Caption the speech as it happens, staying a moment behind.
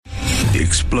The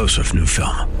explosive new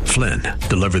film, Flynn,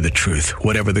 deliver the truth,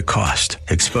 whatever the cost.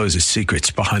 Exposes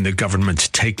secrets behind the government's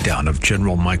takedown of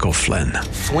General Michael Flynn.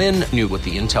 Flynn knew what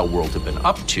the intel world had been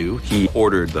up to. He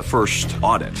ordered the first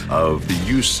audit of the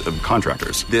use of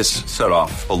contractors. This set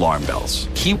off alarm bells.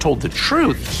 He told the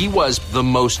truth. He was the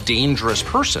most dangerous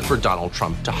person for Donald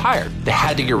Trump to hire. They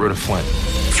had to get rid of Flynn.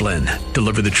 Flynn,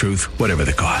 deliver the truth, whatever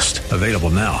the cost. Available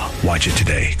now. Watch it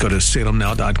today. Go to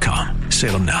salemnow.com.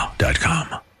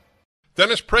 salemnow.com.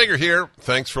 Dennis Prager here.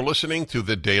 Thanks for listening to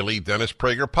the Daily Dennis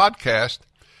Prager Podcast.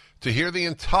 To hear the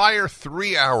entire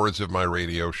 3 hours of my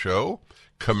radio show,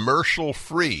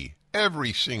 commercial-free,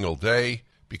 every single day,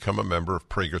 become a member of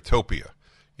Pragertopia.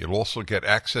 You'll also get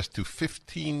access to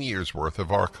 15 years' worth of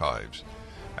archives,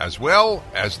 as well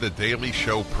as the daily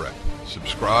show prep.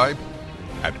 Subscribe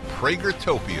at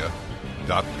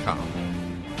Pragertopia.com.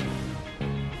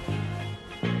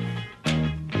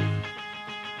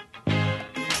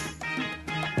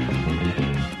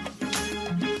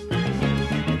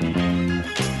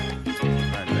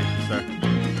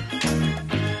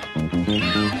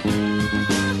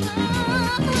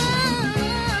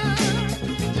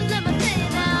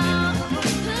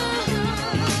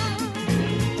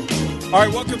 All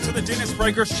right, welcome to the Dennis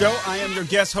Prager Show. I am your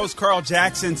guest host, Carl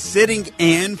Jackson, sitting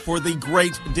in for the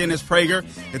great Dennis Prager.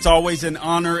 It's always an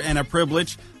honor and a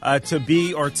privilege to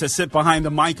be or to sit behind the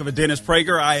mic of a Dennis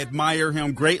Prager. I admire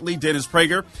him greatly. Dennis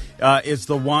Prager is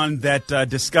the one that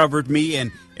discovered me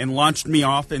and launched me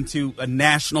off into a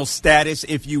national status,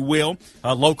 if you will.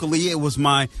 Locally, it was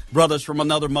my brothers from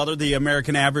another mother, the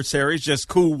American Adversaries, just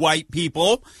cool white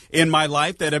people in my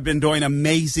life that have been doing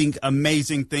amazing,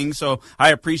 amazing things. So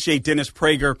I appreciate Dennis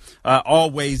Prager.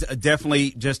 Always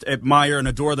definitely just admire and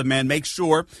adore the man. Make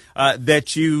sure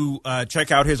that you check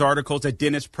out his articles at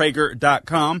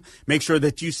DennisPrager.com. Make sure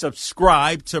that you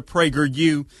subscribe to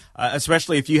PragerU,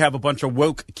 especially if you have a bunch of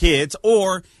woke kids,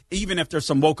 or even if there's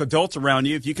some woke adults around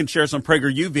you. If you can share some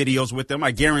PragerU videos with them,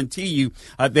 I guarantee you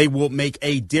they will make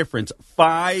a difference.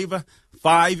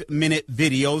 5-minute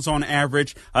videos on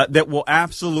average that will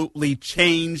absolutely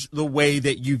change the way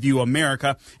that you view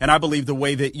America, and I believe the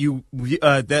way that you view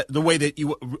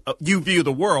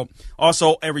the world.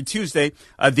 Also, every Tuesday,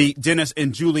 the Dennis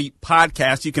and Julie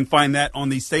podcast. You can find that on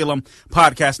the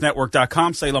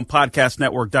SalemPodcastNetwork.com,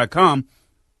 SalemPodcastNetwork.com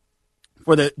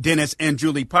for the Dennis and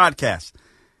Julie podcast.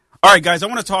 All right, guys, I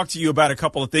want to talk to you about a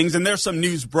couple of things, and there's some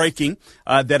news breaking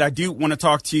that I do want to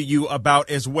talk to you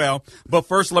about as well. But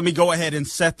first, let me go ahead and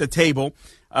set the table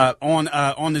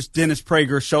on this Dennis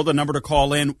Prager show. The number to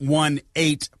call in,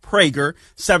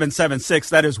 1-8-PRAGER-776.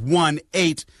 That is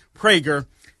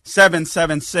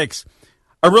 1-8-PRAGER-776.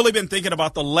 I've really been thinking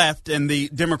about the left and the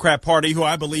Democrat Party, who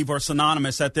I believe are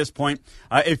synonymous at this point.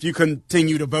 If you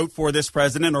continue to vote for this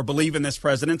president or believe in this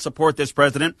president, support this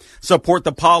president, support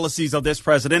the policies of this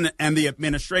president and the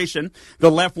administration, the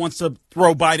left wants to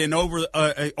throw Biden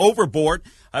overboard,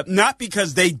 not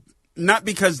because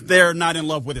they're not in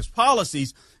love with his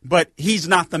policies, but he's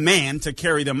not the man to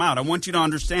carry them out. I want you to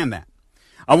understand that.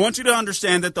 I want you to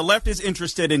understand that the left is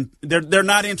interested in, they're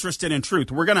not interested in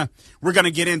truth. We're going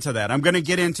to get into that. I'm going to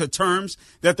get into terms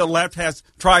that the left has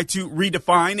tried to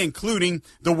redefine, including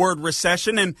the word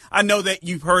recession. And I know that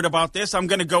you've heard about this. I'm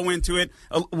going to go into it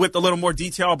with a little more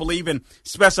detail, I believe, in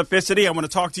specificity. I want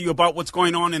to talk to you about what's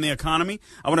going on in the economy.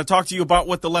 I want to talk to you about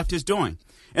what the left is doing.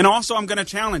 And also, I'm going to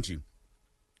challenge you.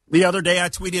 The other day I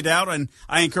tweeted out, and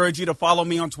I encourage you to follow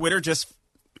me on Twitter, just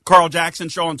Carl Jackson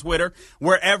Show on Twitter,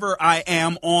 wherever I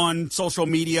am on social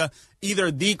media,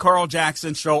 either The Carl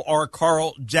Jackson Show or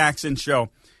Carl Jackson Show.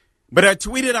 But I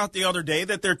tweeted out the other day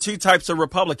that there are two types of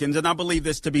Republicans, and I believe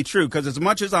this to be true, because as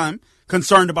much as I'm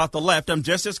concerned about the left, I'm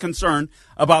just as concerned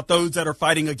about those that are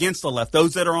fighting against the left,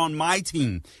 those that are on my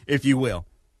team, if you will.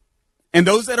 And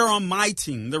those that are on my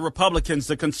team, the Republicans,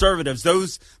 the conservatives,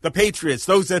 the patriots,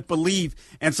 those that believe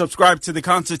and subscribe to the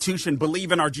Constitution,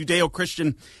 believe in our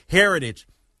Judeo-Christian heritage,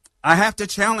 I have to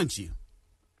challenge you.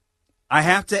 I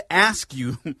have to ask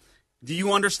you, do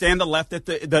you understand the left, that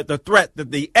the threat,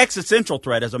 the existential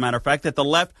threat, as a matter of fact, that the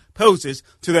left poses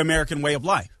to the American way of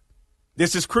life?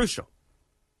 This is crucial.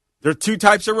 There are two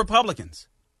types of Republicans.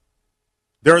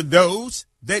 There are those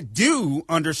that do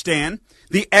understand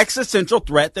the existential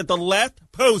threat that the left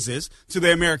poses to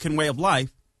the American way of life.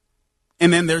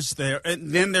 And then there's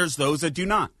those that do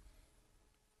not.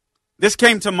 This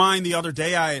came to mind the other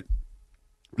day. I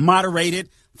moderated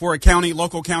for a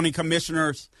local county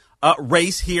commissioner's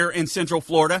race here in Central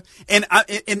Florida. And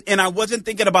I wasn't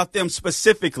thinking about them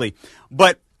specifically,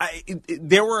 but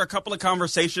there were a couple of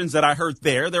conversations that I heard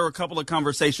there. There were a couple of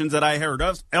conversations that I heard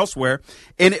elsewhere.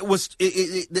 And it was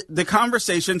the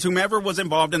conversations, whomever was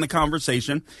involved in the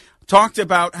conversation, talked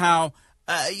about how,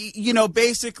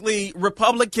 basically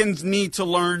Republicans need to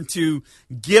learn to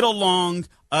get along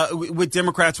with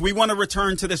Democrats. We want to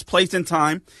return to this place in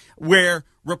time where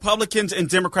Republicans and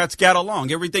Democrats got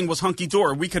along. Everything was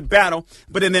hunky-dory. We could battle,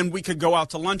 but then we could go out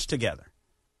to lunch together.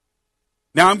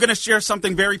 Now, I'm going to share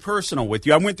something very personal with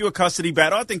you. I went through a custody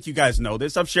battle. I think you guys know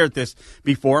this. I've shared this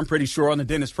before, I'm pretty sure, on the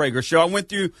Dennis Prager Show. I went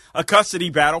through a custody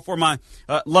battle for my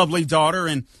lovely daughter,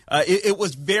 and it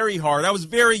was very hard. I was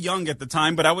very young at the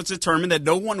time, but I was determined that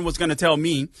no one was going to tell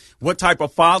me what type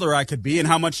of father I could be and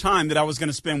how much time that I was going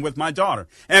to spend with my daughter.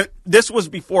 And this was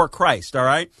before Christ, all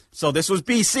right? So this was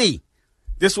BC.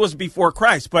 This was before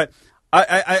Christ. But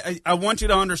I want you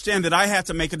to understand that I had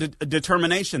to make a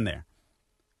determination there.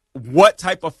 What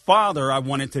type of father I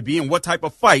wanted to be and what type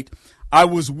of fight I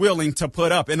was willing to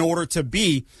put up in order to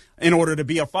be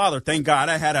a father. Thank God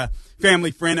I had a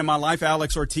family friend in my life,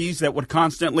 Alex Ortiz, that would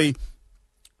constantly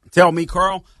tell me,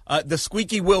 Carl, the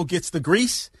squeaky wheel gets the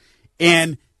grease,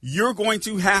 and you're going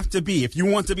to have to be, if you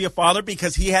want to be a father,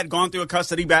 because he had gone through a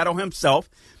custody battle himself,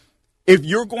 if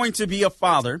you're going to be a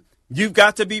father, you've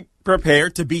got to be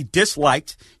prepared to be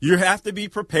disliked. You have to be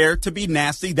prepared to be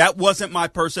nasty. That wasn't my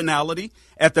personality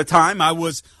at the time. I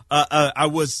was, I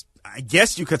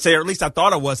guess you could say, or at least I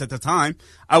thought I was at the time,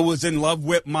 I was in love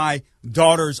with my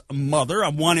daughter's mother. I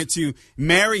wanted to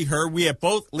marry her. We had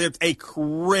both lived a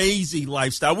crazy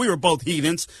lifestyle. We were both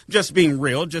heathens, just being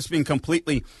real, just being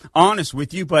completely honest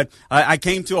with you. But I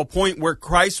came to a point where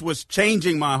Christ was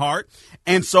changing my heart.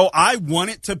 And so I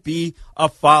wanted to be a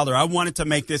father. I wanted to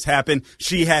make this happen.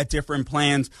 She had different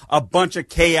plans. A bunch of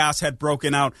chaos had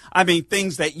broken out. I mean,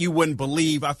 things that you wouldn't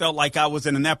believe. I felt like I was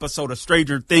in an episode of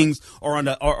Stranger Things or on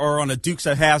a Dukes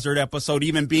of Hazzard episode,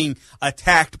 even being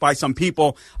attacked by some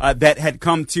people that had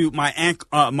come to my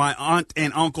aunt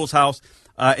and uncle's house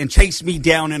and chased me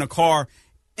down in a car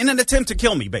in an attempt to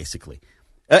kill me, basically.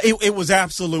 It was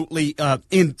absolutely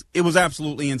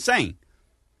insane.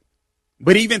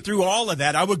 But even through all of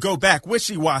that, I would go back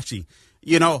wishy-washy.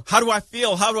 You know, how do I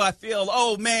feel? How do I feel?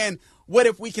 Oh, man, what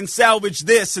if we can salvage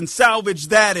this and salvage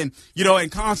that? And,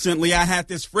 and constantly I had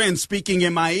this friend speaking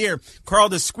in my ear, Carl,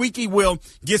 the squeaky wheel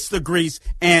gets the grease,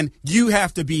 and you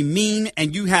have to be mean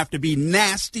and you have to be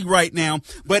nasty right now.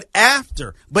 But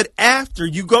after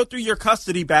you go through your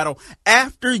custody battle,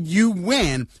 after you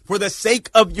win, for the sake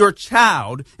of your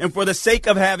child and for the sake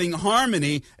of having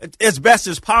harmony as best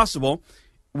as possible,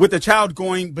 with the child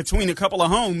going between a couple of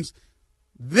homes,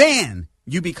 then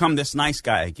you become this nice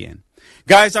guy again.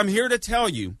 Guys, I'm here to tell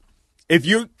you, if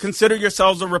you consider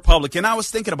yourselves a Republican, I was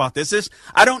thinking about this.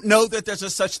 I don't know that there's a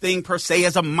such thing per se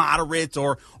as a moderate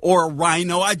or a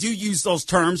rhino. I do use those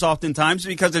terms oftentimes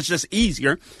because it's just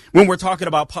easier when we're talking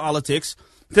about politics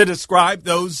to describe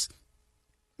those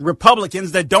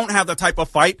Republicans that don't have the type of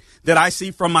fight that I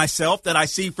see from myself, that I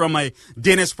see from a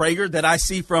Dennis Prager, that I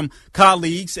see from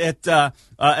colleagues at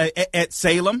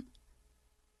Salem.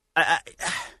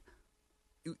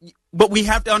 But we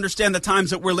have to understand the times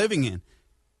that we're living in.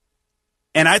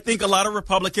 And I think a lot of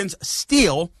Republicans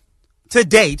still, to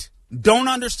date, don't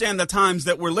understand the times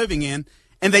that we're living in,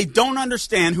 and they don't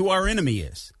understand who our enemy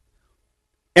is.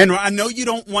 And I know you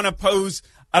don't want to pose...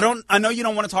 I know you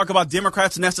don't want to talk about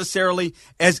Democrats necessarily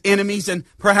as enemies, and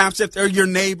perhaps if they're your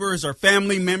neighbors or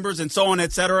family members and so on,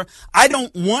 etc. I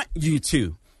don't want you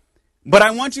to. But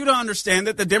I want you to understand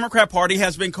that the Democrat Party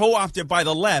has been co-opted by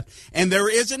the left, and there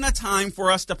isn't a time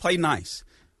for us to play nice.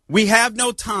 We have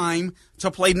no time to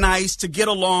play nice, to get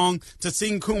along, to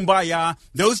sing Kumbaya.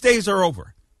 Those days are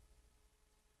over.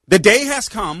 The day has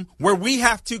come where we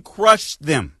have to crush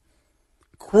them.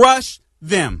 Crush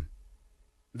them.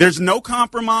 There's no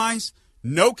compromise,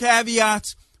 no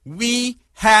caveats. We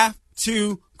have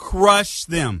to crush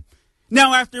them.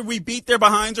 Now, after we beat their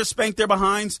behinds or spank their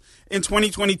behinds in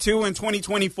 2022 and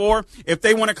 2024, if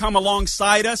they want to come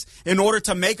alongside us in order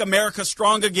to make America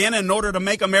strong again, in order to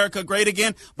make America great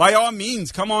again, by all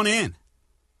means, come on in.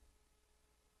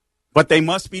 But they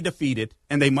must be defeated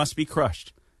and they must be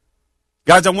crushed.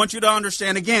 Guys, I want you to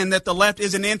understand again that the left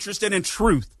isn't interested in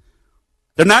truth.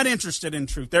 They're not interested in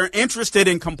truth. They're interested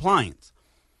in compliance.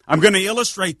 I'm going to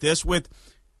illustrate this with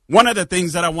one of the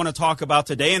things that I want to talk about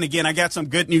today. And again, I got some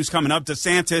good news coming up.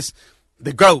 DeSantis,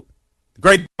 the GOAT, the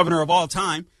great governor of all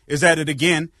time, is at it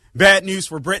again. Bad news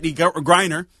for Brittany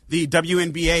Griner, the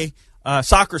WNBA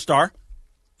soccer star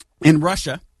in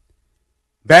Russia.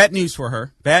 Bad news for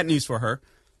her. Bad news for her.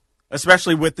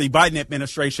 especially with the Biden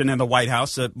administration in the White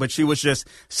House, but she was just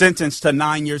sentenced to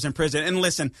 9 years in prison. And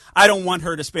listen, I don't want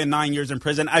her to spend 9 years in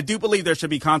prison. I do believe there should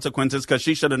be consequences because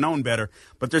she should have known better.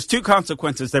 But there's two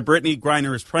consequences that Brittany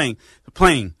Griner is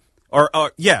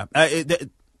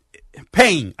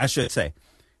paying, I should say.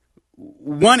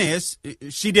 One is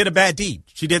she did a bad deed.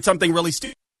 She did something really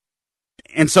stupid.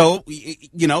 And so,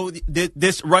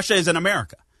 this Russia is in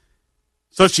America.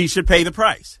 So she should pay the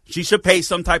price. She should pay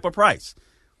some type of price.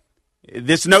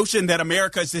 This notion that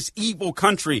America is this evil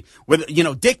country with,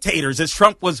 dictators, as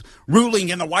Trump was ruling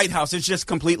in the White House, is just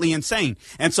completely insane.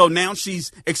 And so now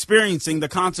she's experiencing the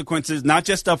consequences, not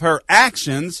just of her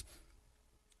actions,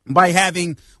 by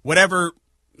having whatever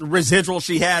residual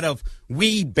she had of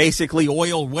weed, basically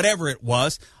oil, whatever it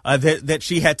was, that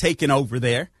she had taken over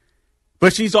there.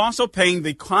 But she's also paying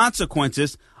the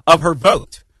consequences of her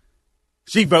vote.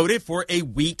 She voted for a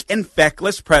weak and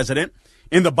feckless president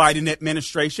in the Biden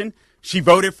administration. She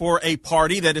voted for a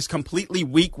party that is completely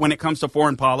weak when it comes to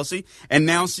foreign policy, and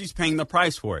now she's paying the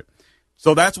price for it.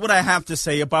 So that's what I have to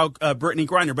say about Brittany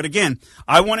Griner. But again,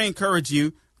 I want to encourage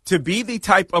you to be the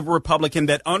type of Republican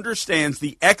that understands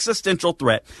the existential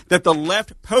threat that the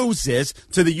left poses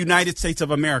to the United States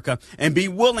of America and be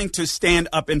willing to stand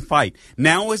up and fight.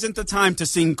 Now isn't the time to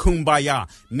sing Kumbaya.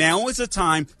 Now is the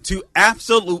time to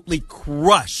absolutely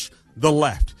crush the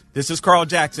left. This is Carl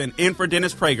Jackson in for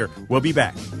Dennis Prager. We'll be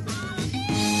back.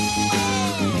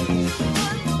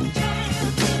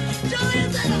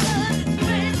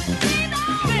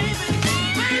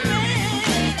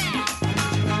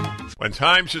 When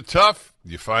times are tough,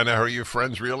 you find out who your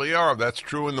friends really are. That's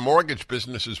true in the mortgage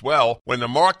business as well. When the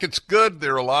market's good,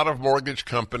 there are a lot of mortgage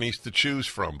companies to choose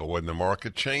from. But when the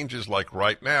market changes, like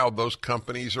right now, those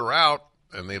companies are out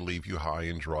and they leave you high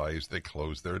and dry as they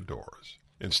close their doors.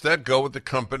 Instead, go with the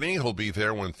company who'll be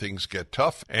there when things get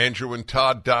tough.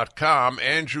 AndrewandTodd.com.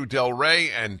 Andrew Del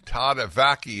Rey and Todd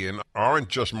Avakian aren't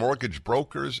just mortgage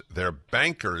brokers, they're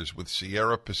bankers with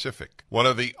Sierra Pacific, one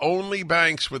of the only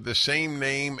banks with the same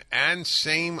name and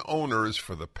same owners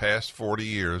for the past 40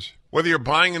 years. Whether you're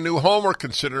buying a new home or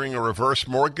considering a reverse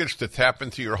mortgage to tap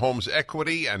into your home's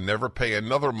equity and never pay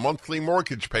another monthly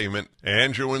mortgage payment,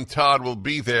 Andrew and Todd will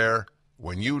be there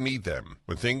when you need them.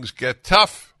 When things get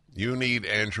tough, you need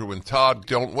Andrew and Todd.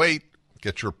 Don't wait.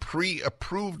 Get your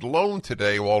pre-approved loan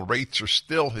today while rates are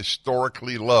still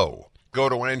historically low. Go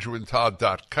to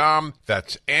AndrewandTodd.com.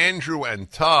 That's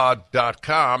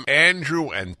AndrewandTodd.com.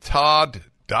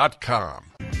 AndrewandTodd.com.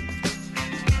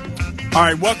 All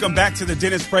right, welcome back to the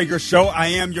Dennis Prager Show. I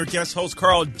am your guest host,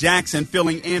 Carl Jackson,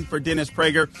 filling in for Dennis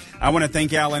Prager. I want to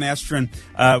thank Alan Estrin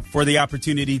for the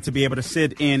opportunity to be able to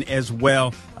sit in as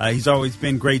well. He's always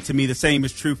been great to me. The same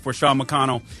is true for Sean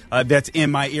McConnell. That's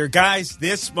in my ear. Guys,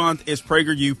 this month is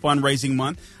PragerU fundraising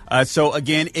month. So,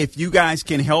 again, if you guys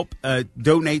can help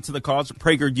donate to the cause of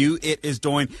PragerU,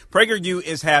 PragerU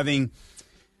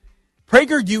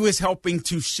is helping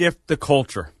to shift the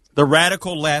culture. The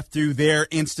radical left through their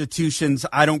institutions,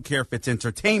 I don't care if it's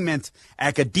entertainment,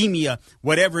 academia,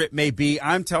 whatever it may be.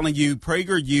 I'm telling you,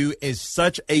 PragerU is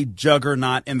such a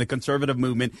juggernaut in the conservative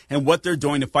movement and what they're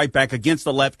doing to fight back against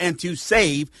the left and to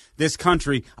save this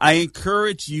country. I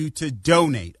encourage you to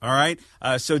donate, all right?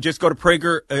 So just go to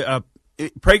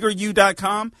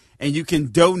PragerU.com and you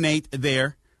can donate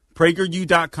there.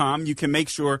 PragerU.com. You can be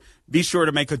sure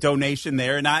to make a donation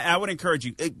there. And I would encourage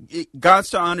you,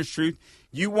 God's to honest truth,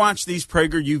 you watch these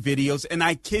PragerU videos, and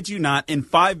I kid you not, in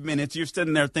 5 minutes, you're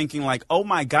sitting there thinking like, oh,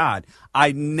 my God,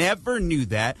 I never knew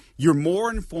that. You're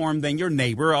more informed than your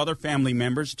neighbor or other family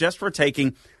members just for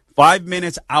taking 5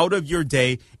 minutes out of your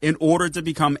day in order to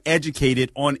become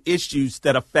educated on issues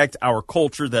that affect our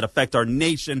culture, that affect our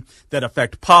nation, that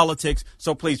affect politics.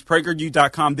 So please,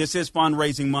 PragerU.com. This is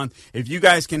fundraising month. If you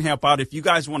guys can help out, if you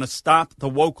guys want to stop the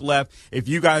woke left, if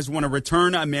you guys want to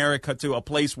return America to a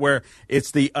place where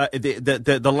it's the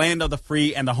land of the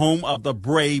free and the home of the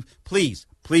brave, please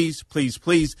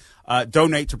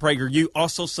donate to PragerU.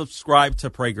 Also subscribe to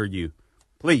PragerU.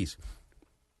 Please.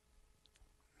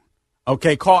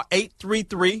 Okay, call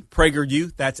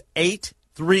 833-PragerU. That's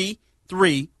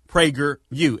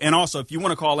 833-PragerU. And also, if you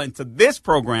want to call into this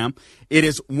program, it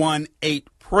is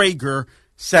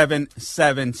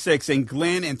 1-8-PRAGER-776. And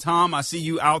Glenn and Tom, I see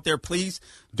you out there. Please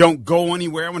don't go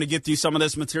anywhere. I want to get through some of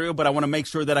this material, but I want to make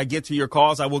sure that I get to your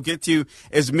calls. I will get to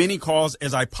as many calls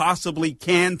as I possibly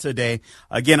can today.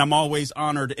 Again, I'm always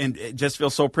honored and just feel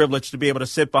so privileged to be able to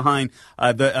sit behind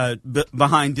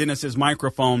behind Dennis's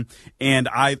microphone. And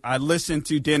I listen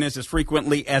to Dennis as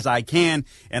frequently as I can,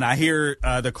 and I hear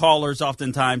the callers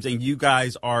oftentimes, and you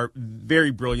guys are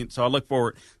very brilliant. So I look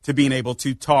forward to being able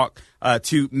to talk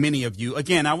to many of you.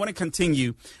 Again, I want to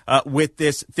continue with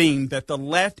this theme that the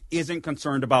left isn't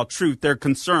concerned about truth. They're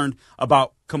concerned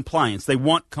about compliance. They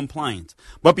want compliance.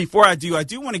 But before I do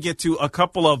want to get to a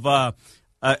couple of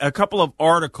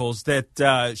articles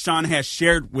that Sean has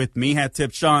shared with me, hat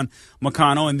tip Sean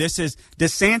McConnell, and this is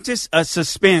DeSantis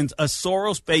suspends a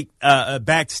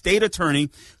Soros-backed state attorney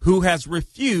who has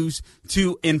refused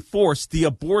to enforce the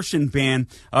abortion ban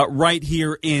right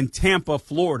here in Tampa,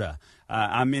 Florida.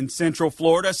 I'm in Central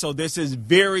Florida, so this is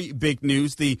very big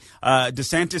news. The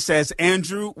DeSantis says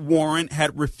Andrew Warren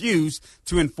had refused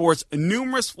to enforce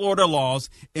numerous Florida laws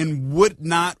and would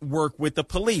not work with the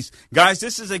police. Guys,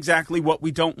 this is exactly what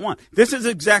we don't want. This is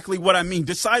exactly what I mean.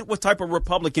 Decide what type of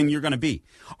Republican you're going to be.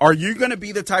 Are you going to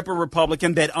be the type of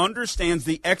Republican that understands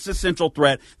the existential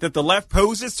threat that the left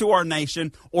poses to our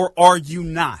nation, or are you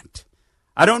not?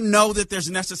 I don't know that there's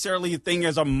necessarily a thing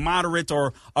as a moderate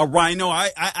or a rhino.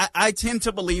 I tend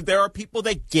to believe there are people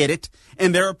that get it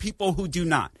and there are people who do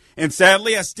not. And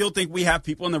sadly, I still think we have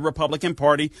people in the Republican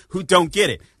Party who don't get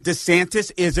it. DeSantis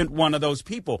isn't one of those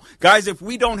people. Guys, if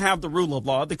we don't have the rule of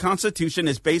law, the Constitution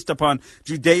is based upon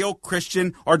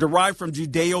Judeo-Christian or derived from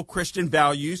Judeo-Christian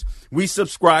values. We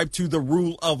subscribe to the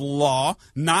rule of law,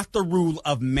 not the rule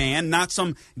of man, not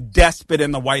some despot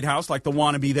in the White House like the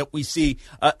wannabe that we see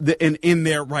in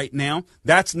there right now.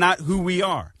 That's not who we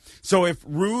are. So if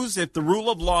the rule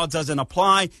of law doesn't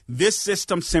apply, this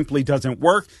system simply doesn't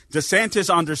work.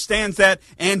 DeSantis understands that.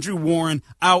 Andrew Warren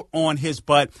out on his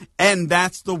butt. And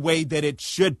that's the way that it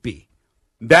should be.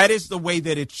 That is the way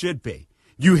that it should be.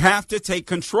 You have to take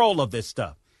control of this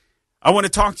stuff. I want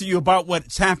to talk to you about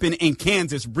what's happened in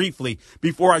Kansas briefly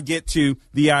before I get to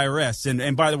the IRS.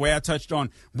 And by the way, I touched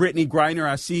on Brittany Griner.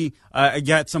 I see I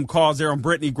got some calls there on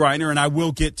Brittany Griner, and I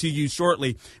will get to you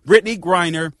shortly. Brittany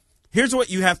Griner, here's what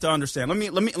you have to understand.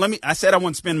 Let me. I said I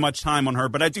wouldn't spend much time on her,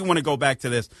 but I do want to go back to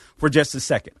this for just a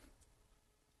second.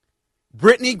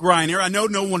 Brittany Griner, I know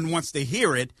no one wants to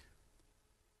hear it.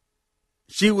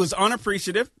 She was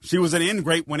unappreciative. She was an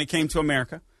ingrate when it came to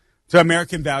America, to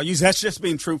American values. That's just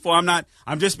being truthful.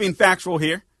 I'm just being factual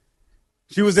here.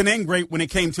 She was an ingrate when it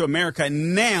came to America,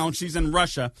 and now she's in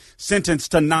Russia,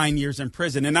 sentenced to 9 years in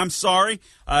prison. And I'm sorry,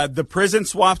 the prison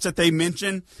swaps that they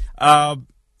mentioned,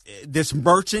 this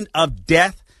merchant of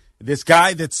death, this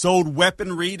guy that sold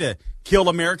weaponry to kill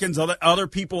Americans, other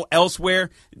people elsewhere.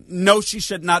 No, she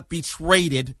should not be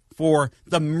traded for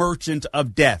the merchant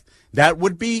of death. That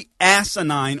would be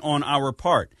asinine on our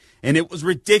part. And it was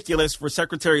ridiculous for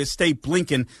Secretary of State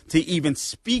Blinken to even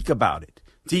speak about it,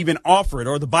 to even offer it,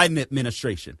 or the Biden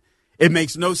administration. It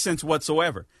makes no sense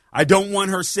whatsoever. I don't want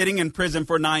her sitting in prison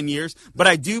for 9 years, but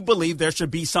I do believe there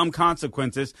should be some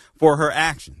consequences for her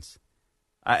actions.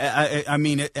 I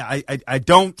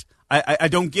don't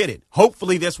get it.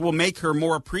 Hopefully this will make her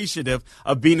more appreciative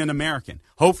of being an American.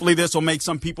 Hopefully this will make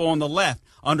some people on the left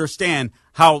understand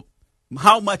how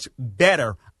much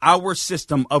better our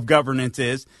system of governance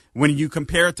is when you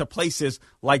compare it to places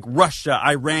like Russia,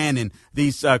 Iran, and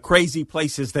these crazy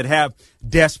places that have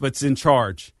despots in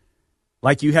charge,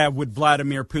 like you have with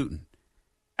Vladimir Putin.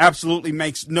 Absolutely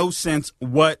makes no sense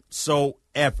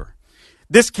whatsoever.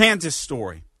 This Kansas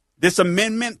story, this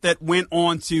amendment that went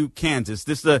on to Kansas,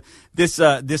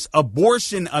 this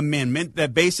abortion amendment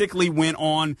that basically went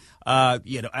on,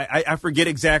 I forget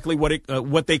exactly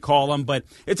what they call them, but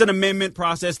it's an amendment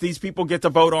process. These people get to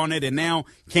vote on it, and now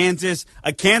Kansas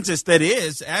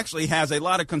that actually has a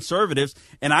lot of conservatives,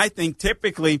 and I think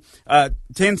typically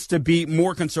tends to be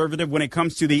more conservative when it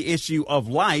comes to the issue of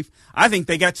life. I think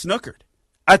they got snookered.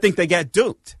 I think they got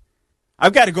duped.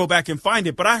 I've got to go back and find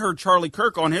it, but I heard Charlie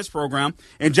Kirk on his program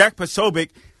and Jack Posobiec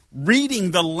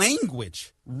reading the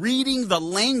language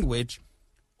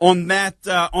on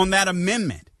that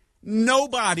amendment.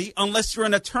 Nobody, unless you're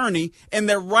an attorney in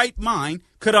their right mind,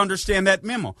 could understand that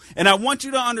memo. And I want you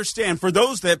to understand, for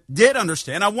those that did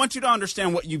understand, I want you to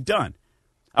understand what you've done.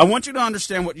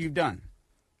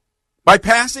 By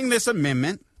passing this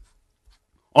amendment,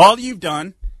 all you've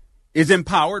done is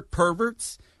empowered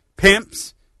perverts,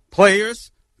 pimps,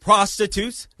 players,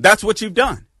 prostitutes. That's what you've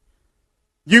done.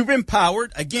 You've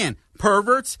empowered, again,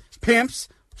 perverts, pimps,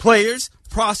 players,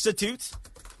 prostitutes.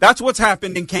 That's what's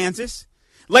happened in Kansas.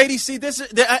 Ladies, see,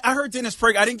 I heard Dennis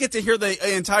Prager. I didn't get to hear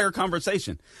the entire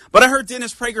conversation, but I heard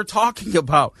Dennis Prager talking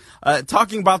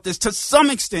about this to some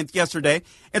extent yesterday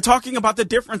and talking about the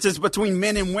differences between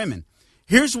men and women.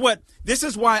 This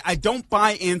is why I don't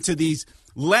buy into these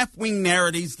left-wing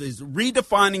narratives, these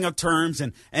redefining of terms,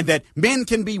 and that men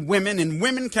can be women and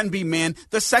women can be men.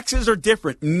 The sexes are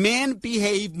different. Men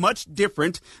behave much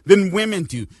different than women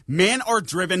do. Men are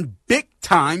driven big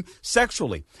time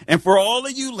sexually. And for all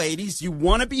of you ladies, you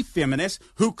want to be feminists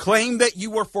who claim that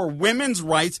you are for women's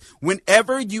rights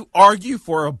whenever you argue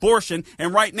for abortion.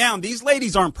 And right now, these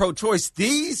ladies aren't pro-choice.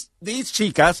 These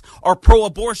chicas are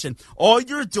pro-abortion. All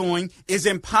you're doing is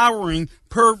empowering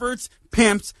perverts,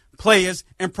 pimps, players,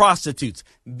 and prostitutes.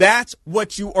 That's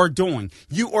what you are doing.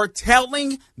 You are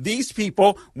telling these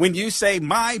people, when you say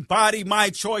my body,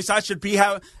 my choice, I should be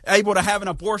able to have an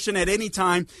abortion at any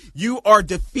time, you are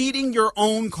defeating your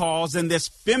own cause in this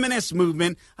feminist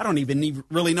movement. I don't even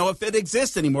really know if it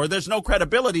exists anymore. There's no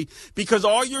credibility, because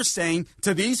all you're saying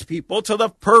to these people, to the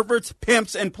perverts,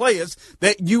 pimps, and players,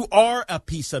 that you are a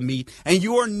piece of meat and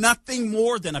you are nothing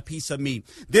more than a piece of meat.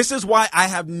 This is why I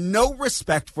have no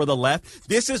respect for the left.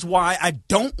 This is why I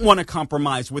don't want to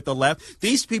compromise with the left.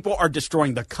 These people are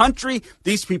destroying the country.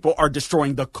 These people are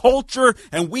destroying the culture,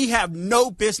 and we have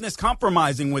no business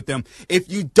compromising with them.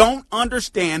 If you don't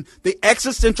understand the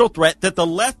existential threat that the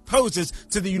left poses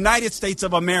to the United States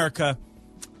of America,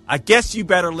 I guess you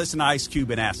better listen to Ice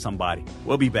Cube and ask somebody.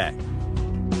 We'll be back.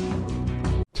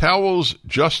 Towels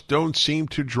just don't seem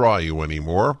to dry you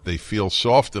anymore. They feel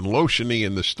soft and lotiony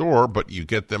in the store, but you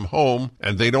get them home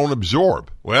and they don't absorb.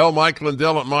 Well, Mike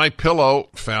Lindell at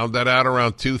MyPillow found that out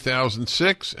around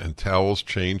 2006, and towels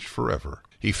changed forever.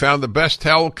 He found the best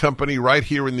towel company right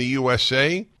here in the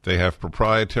USA. They have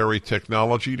proprietary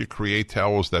technology to create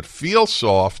towels that feel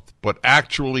soft but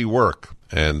actually work,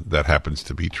 and that happens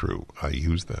to be true. I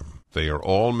use them. They are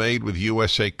all made with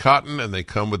USA cotton, and they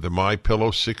come with the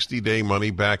MyPillow 60-day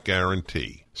money-back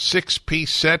guarantee.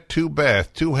 6-piece set, 2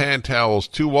 bath, 2 hand towels,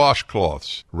 2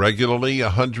 washcloths. Regularly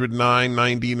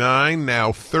 $109.99,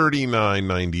 now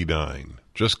 $39.99.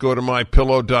 Just go to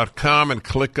MyPillow.com and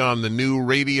click on the new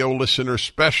radio listener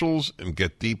specials and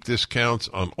get deep discounts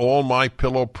on all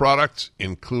MyPillow products,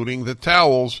 including the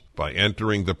towels, by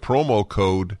entering the promo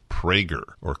code Prager,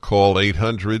 or call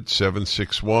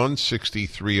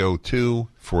 800-761-6302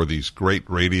 for these great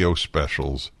radio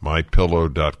specials.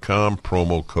 MyPillow.com,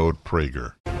 promo code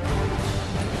Prager.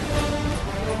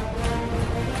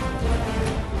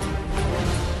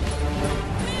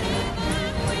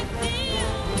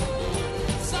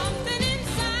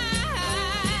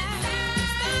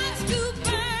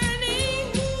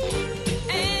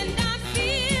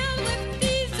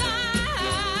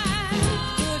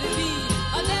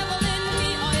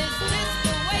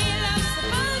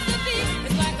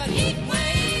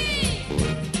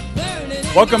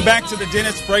 Welcome back to the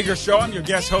Dennis Prager Show. I'm your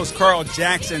guest host, Carl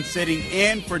Jackson, sitting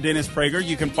in for Dennis Prager.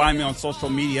 You can find me on social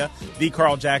media, The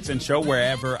Carl Jackson Show,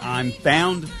 wherever I'm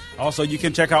found. Also, you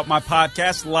can check out my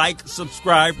podcast, like,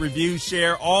 subscribe, review,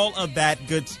 share, all of that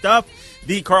good stuff.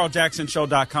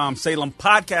 TheCarlJacksonShow.com,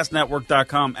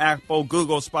 SalemPodcastNetwork.com, Apple,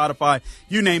 Google, Spotify,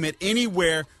 you name it,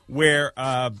 anywhere where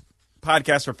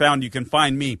podcasts are found, you can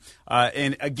find me.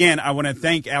 And again, I want to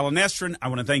thank Alan Estrin. I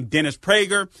want to thank Dennis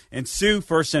Prager and Sue,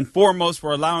 first and foremost,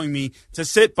 for allowing me to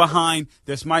sit behind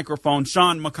this microphone.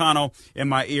 Sean McConnell in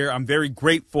my ear. I'm very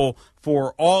grateful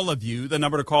for all of you. The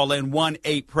number to call in,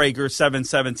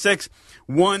 1-8-PRAGER-776,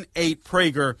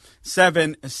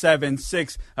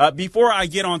 1-8-PRAGER-776. Before I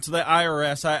get on to the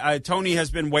IRS, Tony has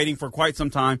been waiting for quite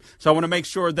some time, so I want to make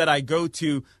sure that I go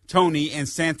to Tony in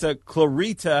Santa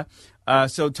Clarita.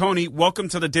 So, Tony, welcome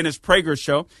to the Dennis Prager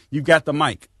Show. You've got the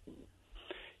mic.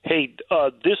 Hey,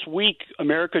 this week,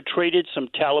 America traded some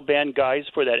Taliban guys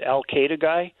for that Al-Qaeda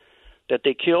guy that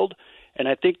they killed, and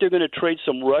I think they're going to trade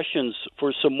some Russians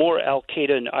for some more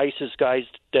Al-Qaeda and ISIS guys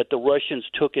that the Russians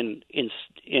took in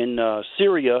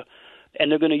Syria,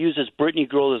 and they're going to use this Britney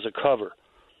girl as a cover.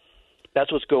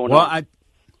 That's what's going on.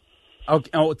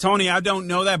 Okay, Tony, I don't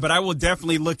know that, but I will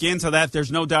definitely look into that.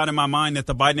 There's no doubt in my mind that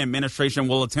the Biden administration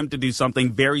will attempt to do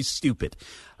something very stupid.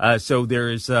 So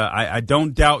there is, I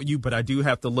don't doubt you, but I do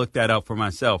have to look that up for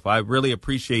myself. I really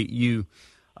appreciate you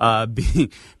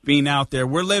being out there.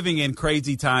 We're living in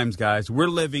crazy times, guys. We're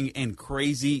living in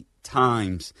crazy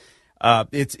times.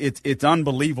 It's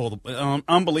unbelievable.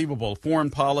 Foreign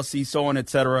policy, so on, et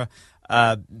cetera.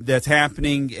 That's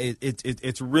happening.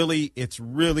 It's really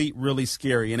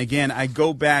scary. And again, I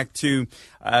go back to,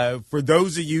 for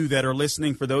those of you that are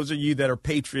listening, for those of you that are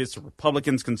patriots,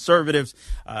 Republicans, conservatives,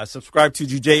 subscribe to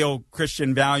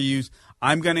Judeo-Christian values.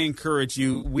 I'm going to encourage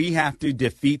you. We have to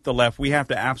defeat the left. We have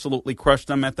to absolutely crush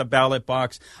them at the ballot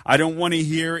box. I don't want to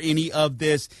hear any of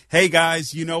this. Hey,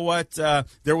 guys, you know what?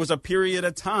 There was a period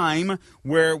of time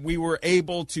where we were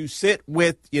able to sit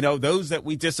with, those that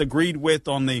we disagreed with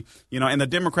on the, in the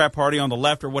Democrat Party on the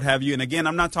left or what have you. And again,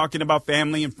 I'm not talking about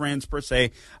family and friends per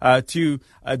se. To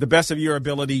the best of your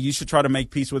ability, you should try to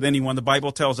make peace with anyone. The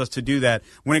Bible tells us to do that.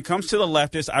 When it comes to the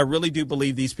leftists, I really do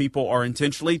believe these people are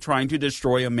intentionally trying to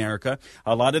destroy America.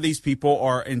 A lot of these people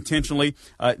are intentionally,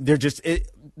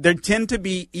 they tend to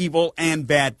be evil and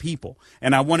bad people.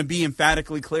 And I want to be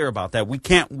emphatically clear about that. We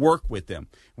can't work with them.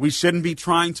 We shouldn't be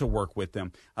trying to work with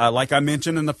them. Like I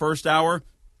mentioned in the first hour,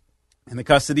 in the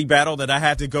custody battle that I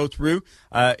had to go through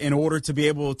in order to be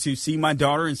able to see my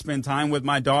daughter and spend time with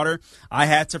my daughter, I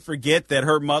had to forget that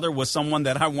her mother was someone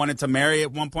that I wanted to marry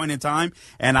at one point in time,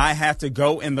 and I had to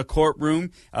go in the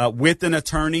courtroom with an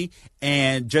attorney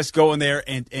and just go in there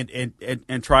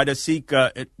and try to seek,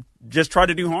 just try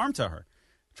to do harm to her.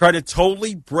 Try to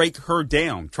totally break her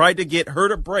down. Try to get her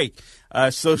to break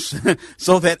so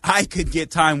that I could get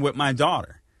time with my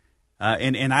daughter.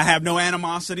 And I have no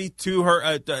animosity to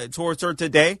her towards her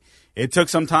today. It took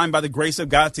some time by the grace of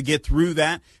God to get through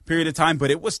that period of time, but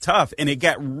it was tough and it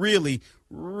got really,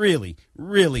 really,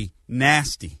 really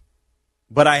nasty.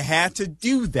 But I had to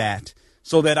do that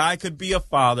so that I could be a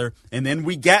father. And then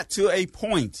we got to a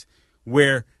point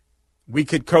where we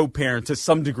could co-parent to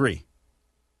some degree.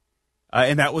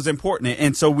 And that was important.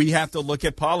 And so we have to look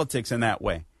at politics in that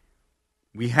way.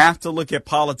 We have to look at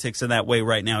politics in that way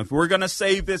right now. If we're going to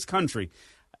save this country,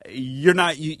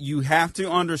 you have to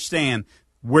understand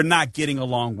we're not getting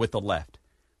along with the left.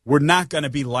 We're not going to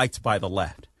be liked by the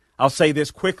left. I'll say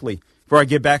this quickly before I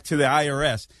get back to the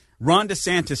IRS. Ron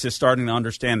DeSantis is starting to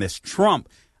understand this. Trump,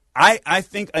 I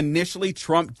think initially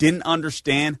Trump didn't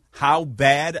understand how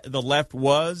bad the left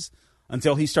was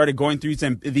until he started going through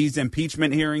these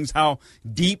impeachment hearings, how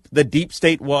deep the deep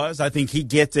state was. I think he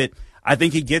gets it. I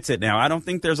think he gets it now. I don't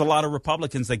think there's a lot of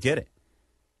Republicans that get it.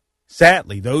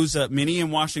 Sadly, those many in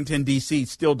Washington, D.C.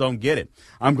 still don't get it.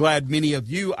 I'm glad many of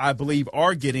you, I believe,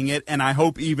 are getting it, and I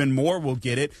hope even more will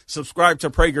get it. Subscribe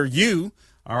to PragerU,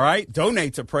 all right?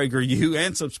 Donate to PragerU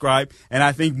and subscribe, and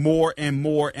I think more and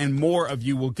more and more of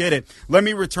you will get it. Let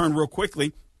me return real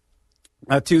quickly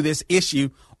to this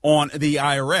issue on the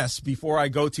IRS before I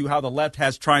go to how the left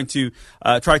has tried to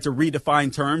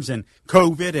redefine terms and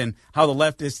COVID and how the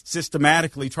left is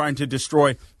systematically trying to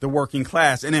destroy the working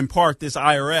class. And in part, this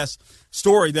IRS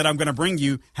story that I'm going to bring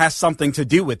you has something to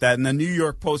do with that. And the New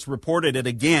York Post reported it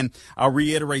again. I'll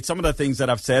reiterate some of the things that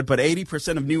I've said, but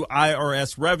 80% of new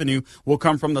IRS revenue will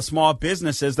come from the small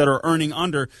businesses that are earning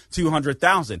under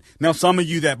 $200,000. Now, some of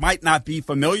you that might not be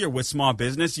familiar with small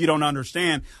business, you don't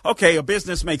understand. Okay, a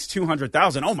business makes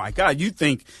 $200,000. Oh my God, you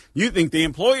think the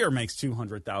employer makes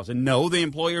 $200,000? No, the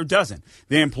employer doesn't.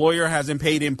 The employer hasn't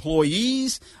paid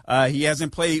employees. He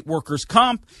hasn't paid workers'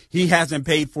 comp. He hasn't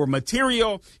paid for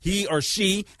material. He or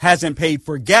she hasn't paid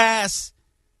for gas.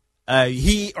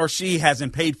 He or she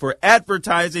hasn't paid for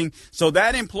advertising. So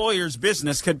that employer's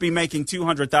business could be making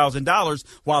 $200,000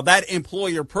 while that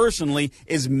employer personally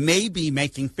is maybe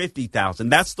making $50,000.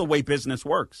 That's the way business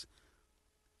works.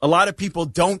 A lot of people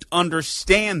don't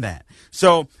understand that.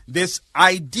 So this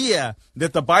idea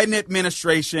that the Biden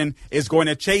administration is going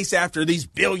to chase after these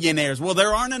billionaires, well,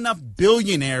 there aren't enough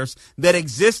billionaires that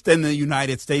exist in the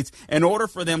United States in order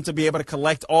for them to be able to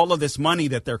collect all of this money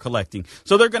that they're collecting.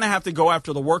 So they're going to have to go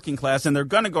after the working class, and they're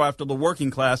going to go after the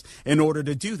working class in order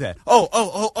to do that.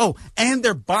 Oh, and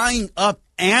they're buying up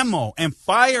ammo and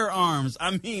firearms.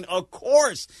 I mean, of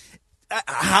course.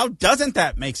 How doesn't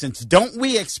that make sense? Don't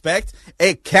we expect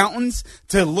accountants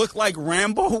to look like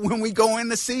Rambo when we go in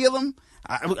to see them?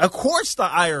 Of course the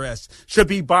IRS should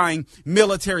be buying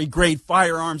military-grade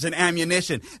firearms and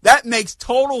ammunition. That makes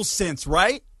total sense,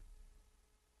 right?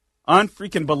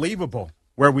 Unfreaking believable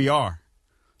where we are.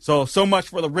 So much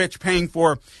for the rich paying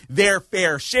for their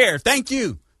fair share. Thank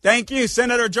you,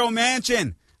 Senator Joe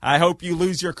Manchin. I hope you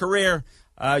lose your career.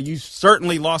 You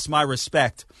certainly lost my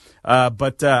respect.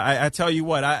 But I tell you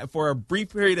what, for a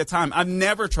brief period of time, I've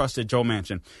never trusted Joe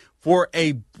Manchin. For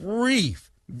a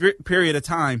brief period of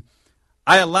time,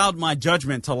 I allowed my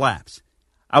judgment to lapse.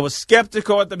 I was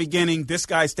skeptical at the beginning. This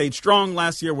guy stayed strong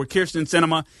last year with Kyrsten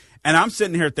Sinema. And I'm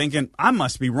sitting here thinking, I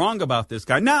must be wrong about this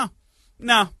guy. No.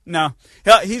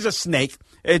 He's a snake.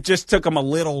 It just took him a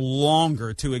little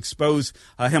longer to expose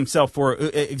himself for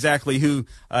exactly who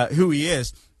he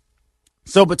is.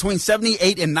 So between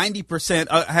 78 and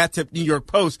 90%, had to New York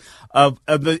Post of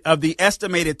the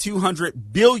estimated $200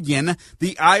 billion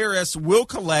the IRS will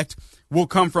collect will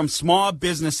come from small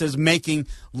businesses making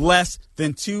less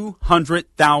than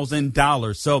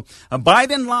 $200,000. So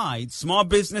Biden lied. Small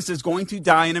business is going to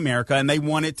die in America, and they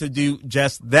wanted to do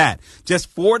just that. Just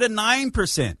 4 to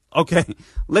 9%. Okay,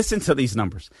 listen to these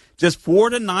numbers. Just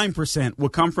 4 to 9% will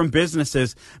come from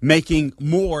businesses making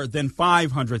more than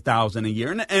 $500,000 a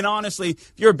year. And honestly,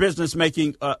 if you're a business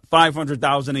making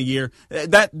 $500,000 a year,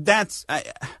 that's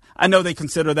I know they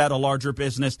consider that a larger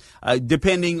business.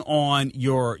 Depending on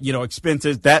your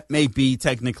expenses, that may be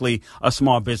technically a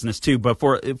small business too. But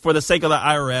for the sake of the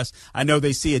IRS, I know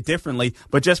they see it differently.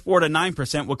 But just 4 to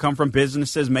 9% will come from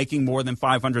businesses making more than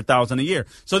 $500,000 a year.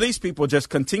 So these people just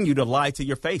continue to lie to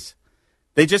your face.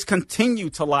 They just continue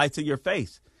to lie to your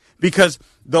face because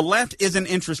the left isn't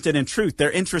interested in truth. They're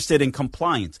interested in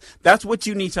compliance. That's what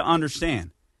you need to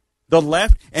understand. The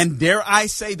left, and dare I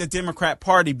say the Democrat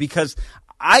Party, because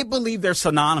I believe they're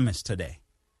synonymous today.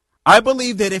 I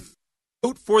believe that if you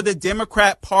vote for the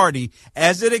Democrat Party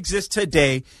as it exists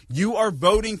today, you are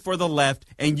voting for the left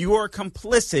and you are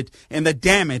complicit in the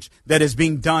damage that is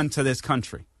being done to this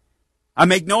country. I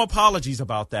make no apologies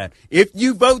about that. If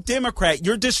you vote Democrat,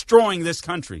 you're destroying this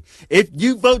country. If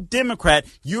you vote Democrat,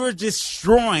 you're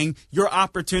destroying your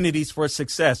opportunities for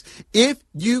success. If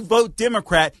you vote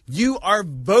Democrat, you are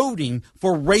voting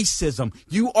for racism.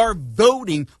 You are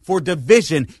voting for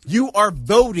division. You are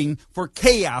voting for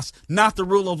chaos, not the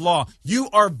rule of law. You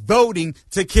are voting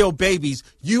to kill babies.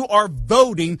 You are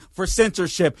voting for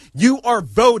censorship. You are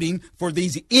voting for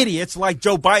these idiots like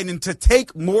Joe Biden to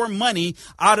take more money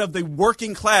out of the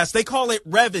working class. They call it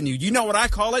revenue. You know what I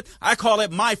call it? I call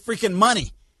it my freaking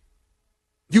money.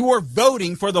 You are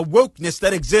voting for the wokeness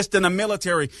that exists in the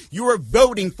military. You are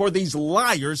voting for these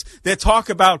liars that talk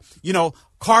about,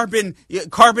 carbon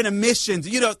emissions,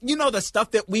 you know, the stuff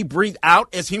that we breathe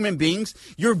out as human beings.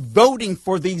 You're voting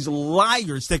for these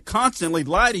liars that constantly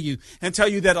lie to you and tell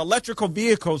you that electrical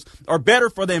vehicles are better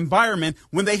for the environment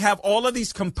when they have all of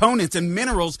these components and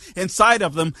minerals inside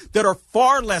of them that are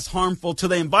far less harmful to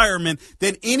the environment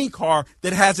than any car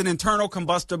that has an internal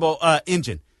combustible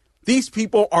engine. These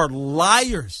people are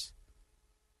liars.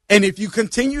 And if you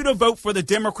continue to vote for the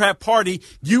Democrat Party,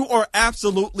 you are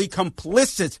absolutely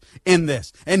complicit in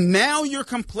this. And now you're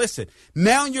complicit.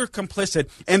 Now you're complicit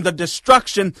in the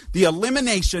destruction, the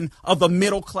elimination of the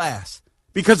middle class,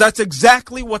 because that's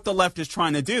exactly what the left is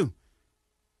trying to do.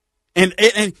 And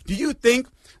do you think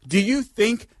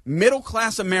middle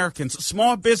class Americans,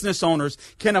 small business owners,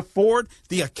 can afford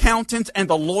the accountants and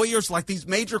the lawyers like these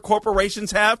major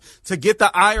corporations have to get the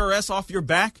IRS off your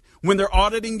back when they're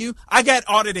auditing you? I got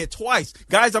audited twice.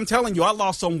 Guys, I'm telling you, I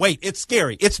lost some weight. It's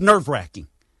scary. It's nerve-wracking.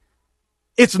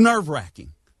 It's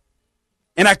nerve-wracking.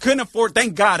 And I couldn't afford,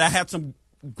 thank God I had some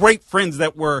great friends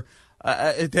that were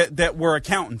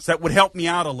accountants that would help me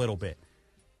out a little bit.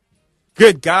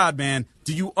 Good God, man.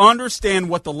 Do you understand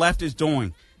what the left is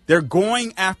doing? They're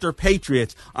going after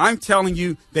patriots. I'm telling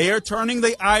you, they are turning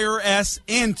the IRS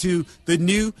into the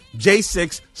new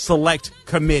J6 Select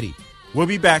Committee. We'll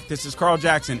be back. This is Carl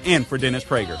Jackson in for Dennis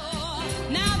Prager.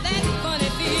 Now that funny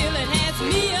feeling has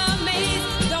me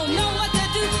amazed. Don't know what to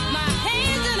do. My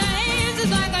hands in the hands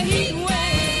is like a heat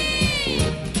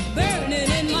wave burning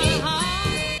in my heart.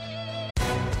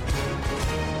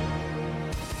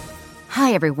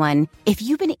 Hi, everyone. If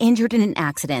you've been injured in an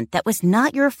accident that was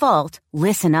not your fault,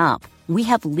 listen up. We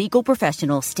have legal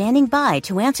professionals standing by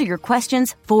to answer your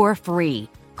questions for free.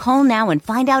 Call now and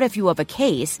find out if you have a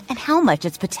case and how much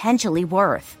it's potentially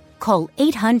worth. Call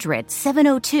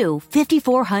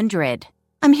 800-702-5400.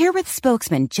 I'm here with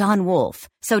spokesman John Wolf.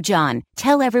 So, John,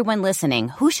 tell everyone listening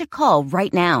who should call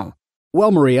right now.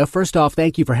 Well, Maria, first off,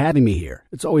 thank you for having me here.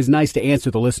 It's always nice to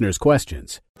answer the listeners'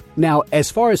 questions. Now,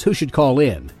 as far as who should call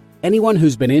in, anyone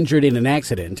who's been injured in an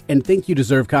accident and think you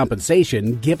deserve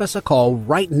compensation, give us a call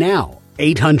right now.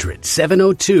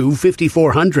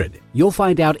 800-702-5400. You'll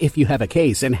find out if you have a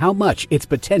case and how much it's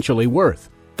potentially worth.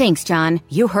 Thanks, John.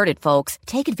 You heard it, folks.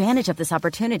 Take advantage of this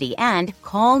opportunity and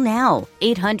call now.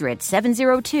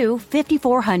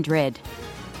 800-702-5400.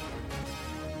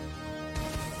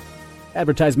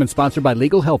 Advertisement sponsored by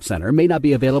Legal Help Center. May not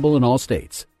be available in all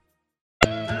states.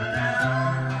 All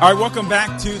right, welcome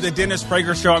back to the Dennis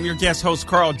Prager Show. I'm your guest host,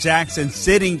 Carl Jackson,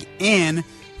 sitting in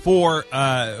for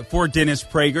Dennis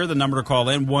Prager. The number to call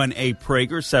in,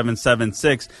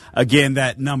 1-8-PRAGER-776. Again,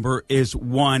 that number is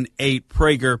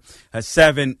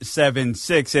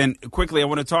 1-8-PRAGER-776. And quickly, I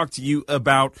want to talk to you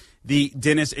about the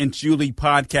Dennis and Julie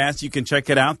podcast. You can check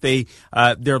it out.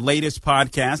 Their latest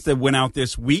podcast that went out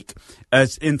this week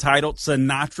is entitled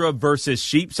Sinatra versus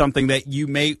Sheep, something that you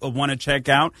may want to check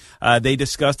out. They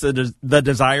discussed the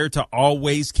desire to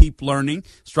always keep learning,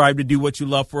 strive to do what you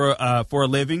love for a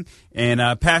living,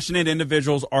 and passionate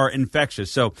individuals are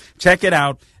infectious. So check it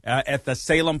out at the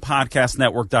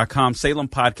SalemPodcastNetwork.com,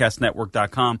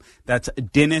 SalemPodcastNetwork.com. That's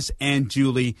Dennis and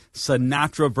Julie.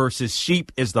 Sinatra versus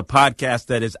Sheep is the podcast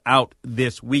that is out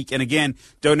this week. And again,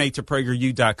 donate to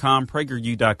PragerU.com,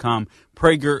 PragerU.com,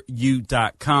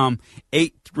 PragerU.com,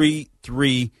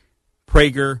 833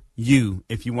 PragerU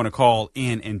if you want to call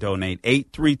in and donate,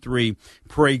 833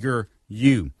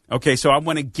 PragerU. Okay, so I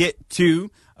want to get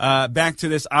to back to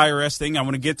this IRS thing. I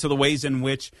want to get to the ways in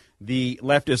which the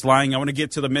left is lying. I want to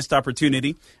get to the missed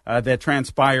opportunity that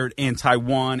transpired in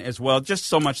Taiwan as well. Just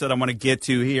so much that I want to get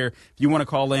to here. If you want to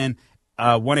call in,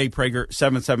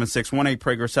 1-8-PRAGER-776,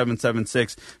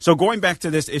 1-8-PRAGER-776. So going back to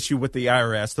this issue with the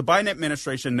IRS, the Biden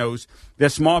administration knows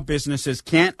that small businesses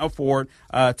can't afford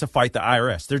to fight the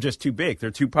IRS. They're just too big.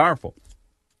 They're too powerful.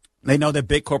 They know that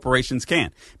big corporations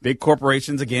can. Big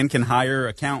corporations, again, can hire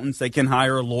accountants. They can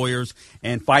hire lawyers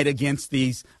and fight against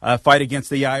the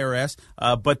IRS.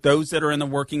 But those that are in the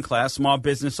working class, small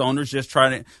business owners just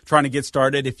trying to get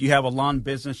started. If you have a lawn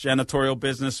business, janitorial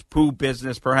business, poo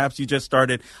business, perhaps you just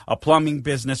started a plumbing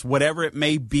business, whatever it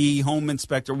may be, home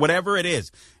inspector, whatever it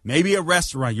is, maybe a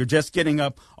restaurant, you're just getting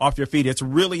up off your feet. It's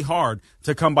really hard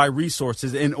to come by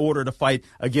resources in order to fight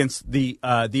against the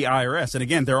IRS. And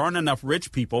again, there aren't enough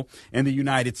rich people in the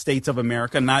United States of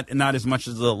America, not as much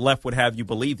as the left would have you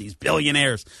believe. These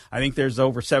billionaires, I think there's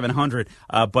over 700.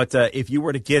 But if you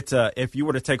were to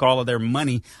take all of their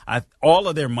money, all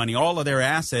of their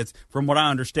assets, from what I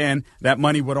understand, that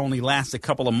money would only last a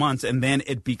couple of months, and then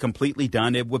it'd be completely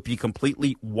done. It would be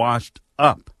completely washed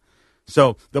up.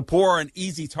 So the poor are an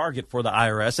easy target for the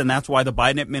IRS, and that's why the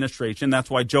Biden administration, that's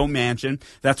why Joe Manchin,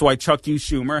 that's why Chuck D.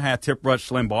 Schumer had Tip Rush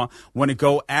Limbaugh want to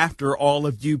go after all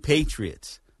of you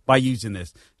patriots by using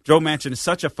this. Joe Manchin is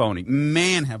such a phony.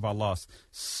 Man, have I lost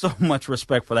so much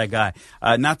respect for that guy.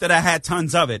 Not that I had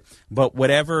tons of it, but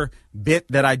whatever bit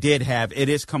that I did have, it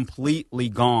is completely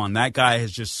gone. That guy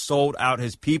has just sold out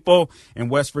his people in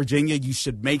West Virginia. You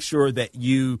should make sure that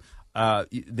you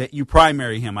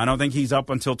primary him. I don't think he's up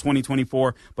until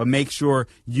 2024, but make sure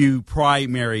you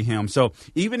primary him. So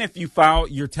even if you file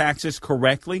your taxes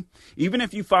correctly, the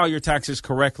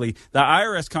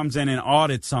IRS comes in and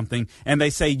audits something and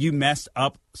they say you messed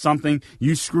up something,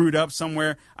 you screwed up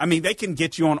somewhere. I mean, they can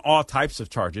get you on all types of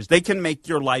charges. They can make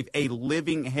your life a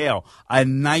living hell, a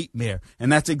nightmare. And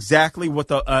that's exactly what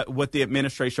the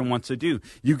administration wants to do.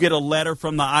 You get a letter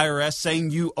from the IRS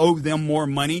saying you owe them more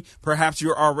money. Perhaps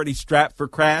you're already strapped for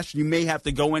cash. You may have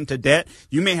to go into debt.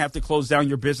 You may have to close down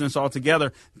your business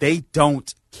altogether. They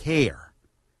don't care.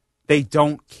 They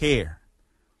don't care.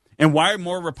 And why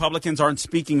more Republicans aren't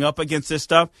speaking up against this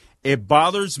stuff? It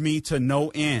bothers me to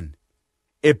no end.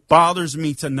 It bothers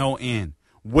me to no end.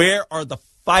 Where are the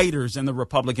fighters in the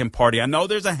Republican Party? I know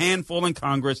there's a handful in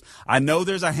Congress. I know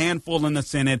there's a handful in the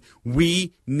Senate.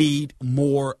 We need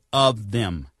more of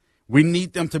them. We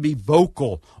need them to be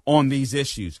vocal on these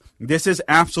issues. This is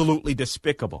absolutely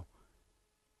despicable.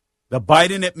 The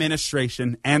Biden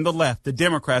administration and the left, the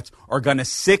Democrats, are going to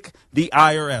sick the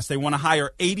IRS. They want to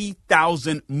hire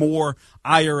 80,000 more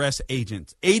IRS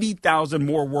agents, 80,000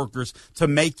 more workers to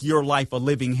make your life a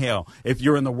living hell if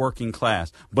you're in the working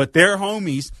class. But their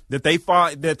homies that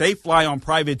they fly on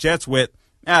private jets with,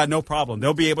 no problem.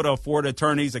 They'll be able to afford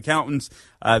attorneys, accountants.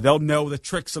 They'll know the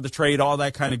tricks of the trade, all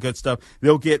that kind of good stuff.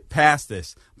 They'll get past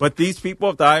this. But these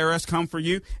people, if the IRS come for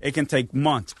you, it can take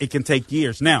months. It can take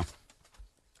years. Now,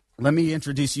 let me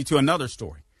introduce you to another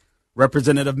story.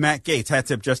 Representative Matt Gaetz, Hat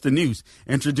Tip Just the News,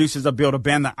 introduces a bill to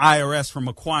ban the IRS from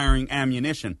acquiring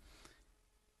ammunition.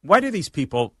 Why do these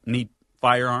people need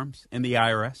firearms in the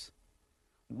IRS?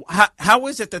 How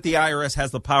is it that the IRS has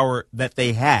the power that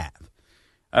they have?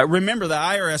 Remember, the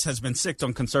IRS has been sicked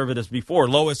on conservatives before.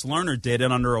 Lois Lerner did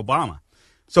it under Obama.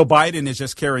 So Biden is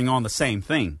just carrying on the same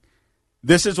thing.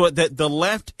 This is what the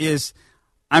left is.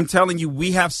 I'm telling you,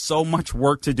 we have so much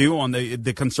work to do on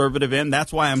the conservative end.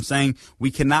 That's why I'm saying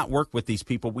we cannot work with these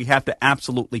people. We have to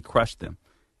absolutely crush them.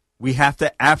 We have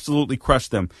to absolutely crush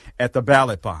them at the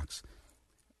ballot box.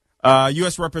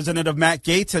 U.S. Representative Matt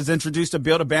Gaetz has introduced a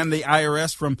bill to ban the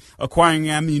IRS from acquiring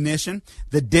ammunition.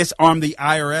 The Disarm the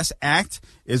IRS Act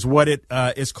is what it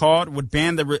is called. Would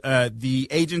ban the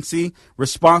agency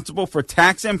responsible for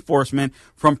tax enforcement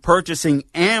from purchasing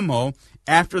ammo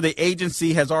after the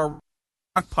agency has already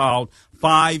stockpiled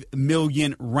 5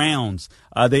 million rounds.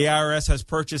 The IRS has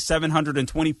purchased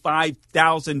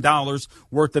 $725,000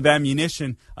 worth of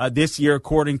ammunition this year,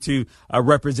 according to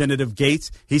Representative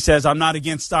Gates. He says, I'm not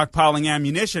against stockpiling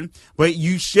ammunition, but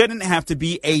you shouldn't have to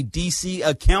be a D.C.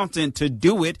 accountant to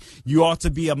do it. You ought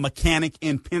to be a mechanic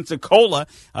in Pensacola,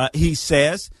 he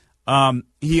says.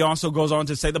 He also goes on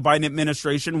to say the Biden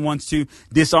administration wants to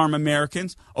disarm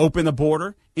Americans, open the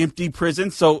border, empty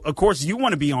prisons. So, of course, you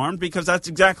want to be armed because that's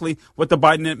exactly what the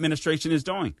Biden administration is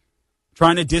doing,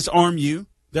 trying to disarm you.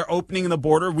 They're opening the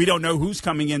border. We don't know who's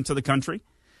coming into the country.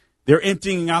 They're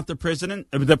emptying out the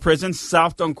prisons,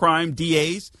 soft on crime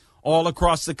DAs all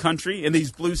across the country in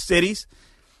these blue cities,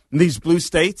 in these blue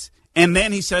states. And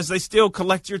then he says they still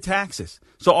collect your taxes.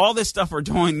 So all this stuff we're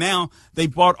doing now, they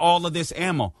bought all of this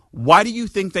ammo. Why do you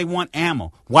think they want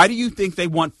ammo? Why do you think they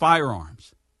want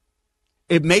firearms?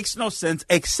 It makes no sense,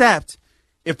 except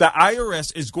if the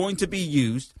IRS is going to be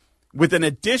used with an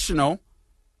additional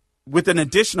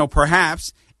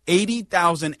perhaps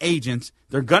 80,000 agents.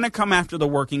 They're going to come after the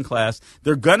working class.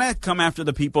 They're going to come after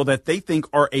the people that they think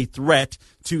are a threat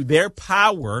to their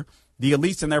power, the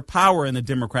elites and their power in the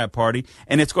Democrat Party,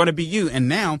 and it's going to be you. And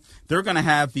now they're going to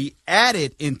have the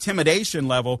added intimidation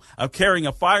level of carrying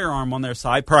a firearm on their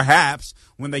side, perhaps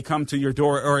when they come to your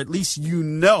door, or at least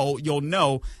you'll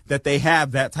know that they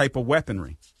have that type of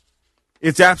weaponry.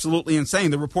 It's absolutely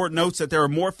insane. The report notes that there are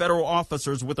more federal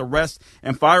officers with arrest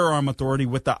and firearm authority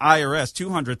with the IRS,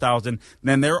 200,000,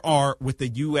 than there are with the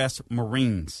U.S.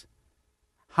 Marines.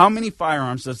 How many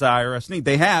firearms does the IRS need?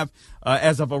 They have,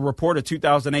 as of a report of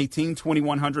 2018,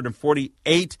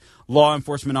 2,148 law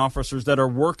enforcement officers that are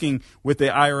working with the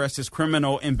IRS's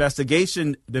Criminal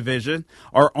Investigation Division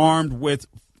are armed with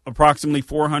approximately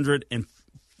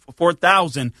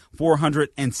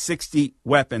 4,460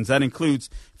 weapons. That includes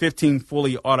 15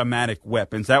 fully automatic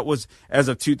weapons. That was as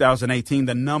of 2018.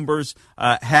 The numbers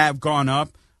have gone up.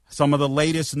 Some of the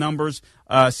latest numbers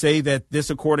say that this,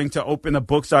 according to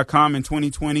OpenTheBooks.com, in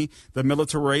 2020,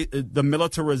 the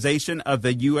militarization of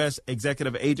the U.S.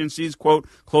 executive agencies, quote,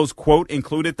 close quote,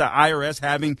 included the IRS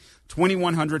having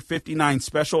 2,159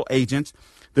 special agents,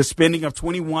 the spending of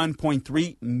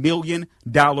 $21.3 million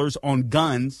on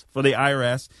guns for the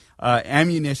IRS,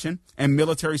 ammunition, and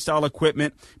military-style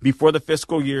equipment before the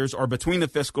fiscal years, or between the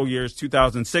fiscal years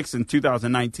 2006 and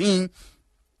 2019,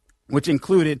 which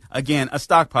included, again, a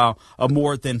stockpile of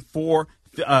more than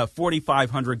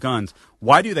 4,500 guns.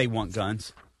 Why do they want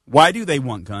guns? Why do they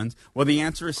want guns? Well, the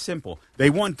answer is simple. They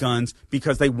want guns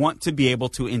because they want to be able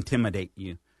to intimidate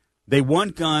you. They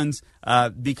want guns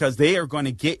because they are going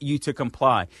to get you to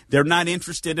comply. They're not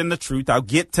interested in the truth. I'll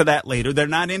get to that later. They're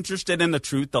not interested in the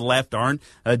truth. The left aren't.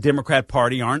 The Democrat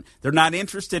Party aren't. They're not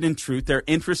interested in truth. They're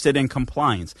interested in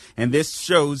compliance. And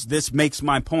this makes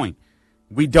my point.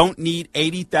 We don't need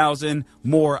 80,000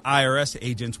 more IRS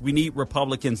agents. We need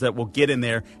Republicans that will get in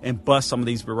there and bust some of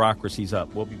these bureaucracies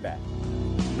up. We'll be back.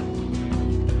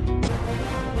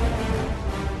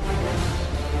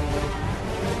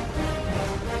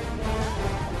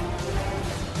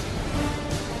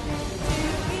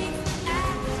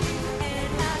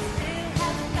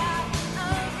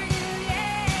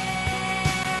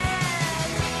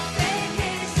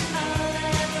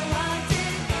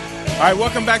 All right,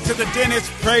 welcome back to the Dennis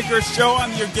Prager Show.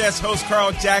 I'm your guest host,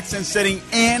 Carl Jackson, sitting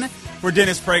in for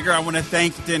Dennis Prager. I want to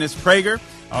thank Dennis Prager.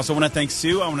 I also want to thank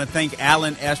Sue. I want to thank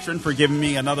Alan Estrin for giving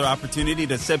me another opportunity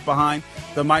to sit behind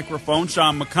the microphone.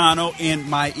 Sean McConnell in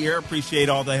my ear. Appreciate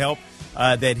all the help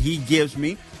that he gives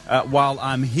me while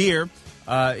I'm here.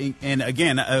 And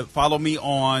again, follow me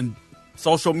on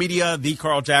social media, The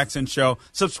Carl Jackson Show.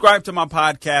 Subscribe to my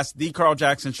podcast,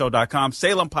 thecarljacksonshow.com,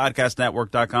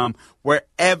 SalemPodcastNetwork.com.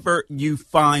 Wherever you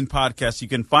find podcasts, you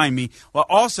can find me. Well,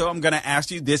 also, I'm going to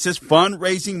ask you, this is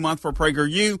fundraising month for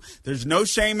PragerU. There's no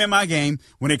shame in my game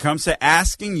when it comes to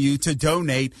asking you to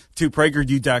donate to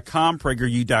PragerU.com,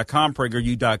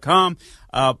 PragerU.com.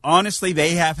 Honestly,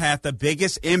 they have had the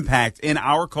biggest impact in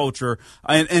our culture,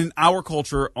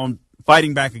 on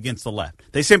fighting back against the left.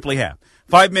 They simply have.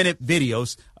 5-minute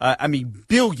videos,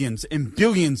 billions and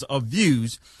billions of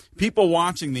views, people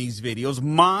watching these videos,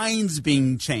 minds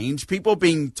being changed, people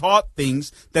being taught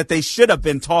things that they should have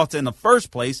been taught in the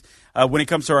first place. When it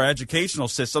comes to our educational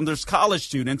system, there's college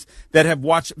students that have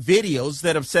watched videos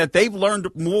that have said they've learned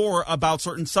more about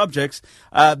certain subjects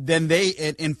than they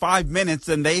in 5 minutes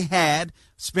than they had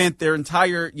spent their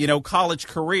entire, college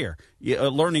career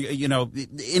learning,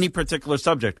 any particular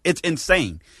subject. It's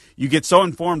insane. You get so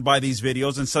informed by these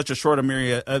videos in such a short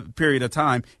period of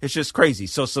time. It's just crazy.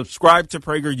 So subscribe to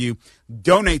PragerU,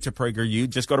 donate to PragerU.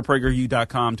 Just go to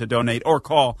PragerU.com to donate or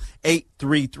call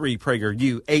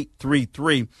 833-PRAGER-U,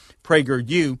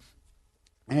 833-PRAGER-U.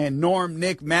 And Norm,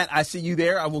 Nick, Matt, I see you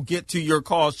there. I will get to your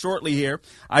calls shortly here.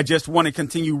 I just want to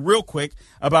continue real quick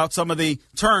about some of the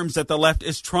terms that the left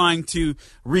is trying to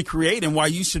recreate and why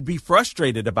you should be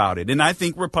frustrated about it. And I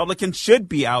think Republicans should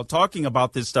be out talking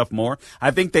about this stuff more.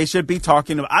 I think they should be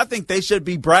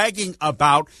bragging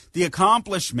about the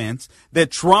accomplishments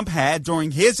that Trump had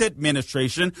during his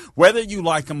administration, whether you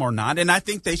like them or not. And I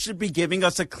think they should be giving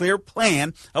us a clear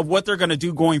plan of what they're going to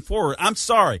do going forward. I'm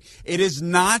sorry. It is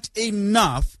not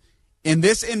enough in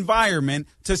this environment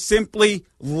to simply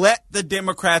let the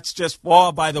Democrats just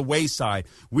fall by the wayside.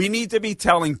 We need to be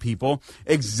telling people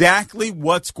exactly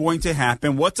what's going to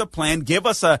happen. What's a plan? Give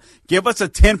us a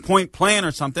 10-point plan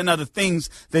or something of the things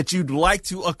that you'd like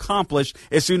to accomplish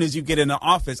as soon as you get into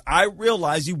office. I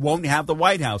realize you won't have the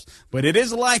White House, but it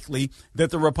is likely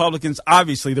that the Republicans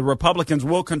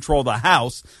will control the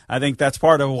House. I think that's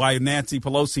part of why Nancy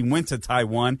Pelosi went to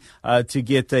Taiwan to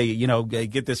get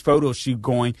this photo shoot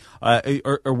going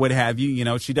or what have you. You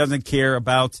know, she doesn't care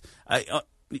about.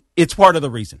 It's part of the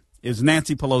reason is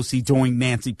Nancy Pelosi doing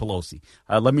Nancy Pelosi.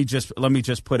 Let me just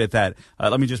put it that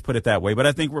way. But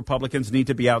I think Republicans need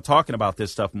to be out talking about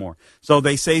this stuff more. So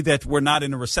they say that we're not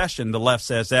in a recession. The left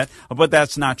says that, but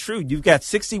that's not true. You've got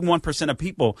 61% of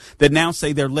people that now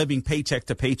say they're living paycheck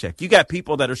to paycheck. You got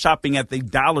people that are shopping at the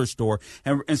dollar store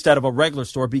instead of a regular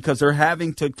store because they're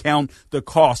having to count the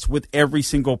cost with every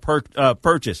single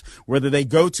purchase, whether they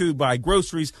go to buy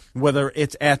groceries, whether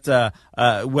it's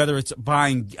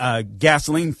buying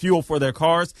gasoline, fuel for their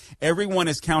cars. Everyone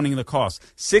is counting the cost.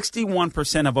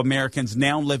 61% of Americans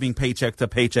now living paycheck to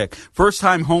paycheck.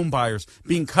 First-time home buyers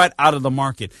being cut out of the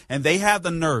market. And they have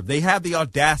the nerve, they have the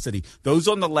audacity, those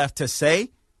on the left, to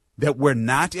say that we're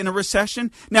not in a recession.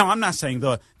 Now, I'm not saying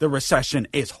the recession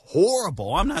is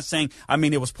horrible. I'm not saying,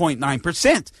 it was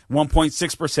 0.9%,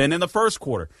 1.6% in the first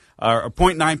quarter, or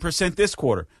 0.9% this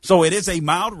quarter. So it is a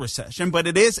mild recession, but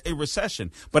it is a recession.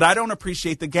 But I don't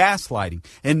appreciate the gaslighting,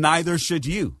 and neither should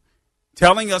you.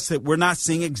 Telling us that we're not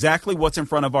seeing exactly what's in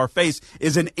front of our face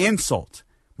is an insult.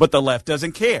 But the left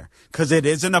doesn't care because it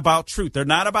isn't about truth. They're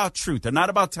not about truth. They're not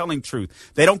about telling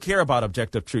truth. They don't care about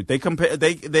objective truth. They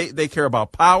care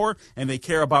about power, and they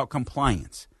care about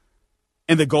compliance.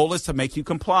 And the goal is to make you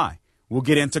comply. We'll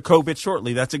get into COVID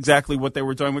shortly. That's exactly what they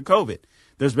were doing with COVID.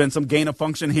 There's been some gain of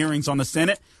function hearings on the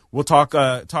Senate. We'll talk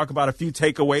about a few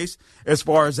takeaways as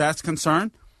far as that's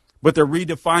concerned. But they're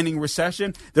redefining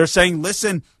recession. They're saying,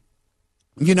 listen,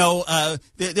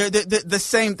 the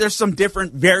same. There's some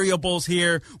different variables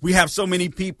here. We have so many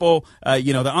people.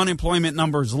 The unemployment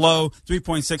number is low,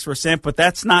 3.6%, but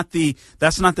that's not the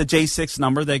J6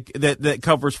 number that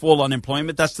covers full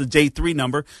unemployment. That's the J3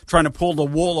 number, trying to pull the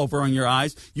wool over on your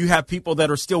eyes. You have people that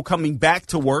are still coming back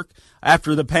to work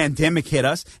after the pandemic hit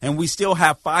us, and we still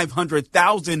have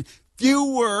 500,000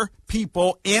 fewer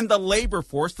people in the labor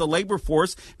force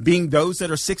being those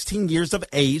that are 16 years of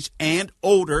age and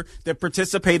older that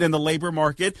participate in the labor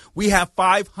market. We have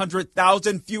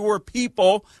 500,000 fewer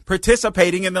people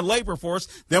participating in the labor force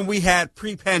than we had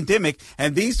pre-pandemic.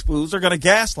 And these fools are going to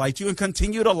gaslight you and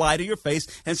continue to lie to your face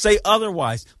and say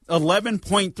otherwise.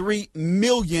 11.3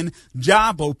 million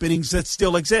job openings that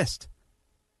still exist.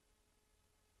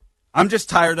 I'm just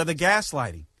tired of the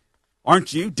gaslighting.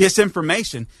 Aren't you?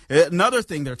 Disinformation. Another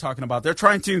thing they're talking about. They're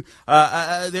trying to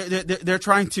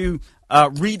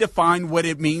redefine what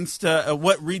it means to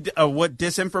what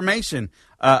disinformation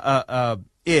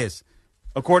is.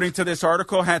 According to this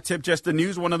article, Hat Tip Just the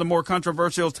News, one of the more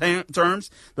controversial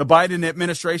terms the Biden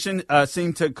administration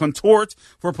seemed to contort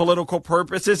for political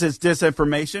purposes is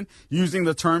disinformation, using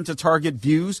the term to target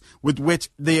views with which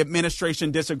the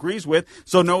administration disagrees with.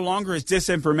 So no longer is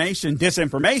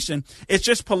disinformation. It's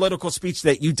just political speech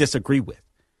that you disagree with.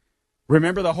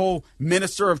 Remember the whole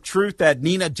minister of truth, that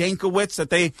Nina Jankowicz,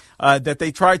 that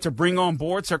they tried to bring on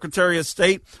board, Secretary of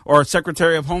State or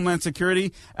Secretary of Homeland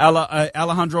Security,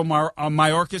 Alejandro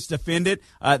Mayorkas defended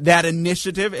that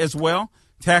initiative as well,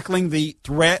 tackling the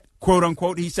threat, quote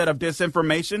unquote, he said, of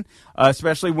disinformation,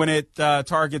 especially when it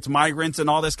targets migrants and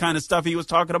all this kind of stuff he was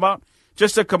talking about.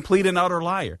 Just a complete and utter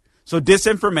liar. So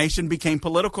disinformation became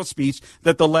political speech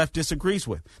that the left disagrees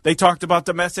with. They talked about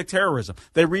domestic terrorism.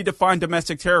 They redefined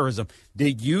domestic terrorism.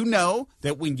 Did you know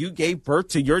that when you gave birth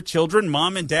to your children,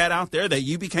 mom and dad out there, that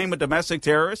you became a domestic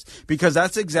terrorist? Because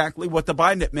that's exactly what the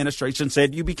Biden administration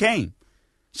said you became.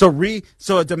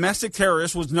 So a domestic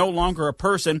terrorist was no longer a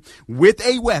person with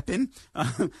a weapon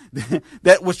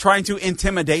that was trying to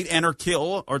intimidate and or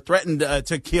kill or threaten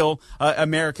to kill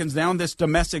Americans. Now this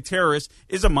domestic terrorist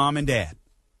is a mom and dad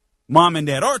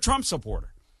or a Trump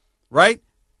supporter, right?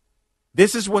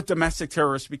 This is what domestic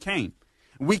terrorists became.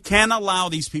 We can't allow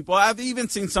these people. I've even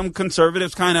seen some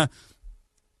conservatives kind of,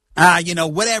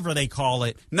 whatever they call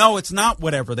it. No, it's not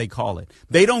whatever they call it.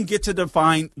 They don't get to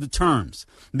define the terms.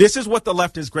 This is what the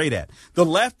left is great at. The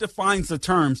left defines the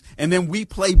terms, and then we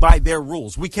play by their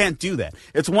rules. We can't do that.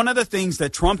 It's one of the things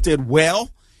that Trump did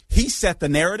well. He set the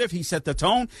narrative. He set the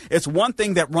tone. It's one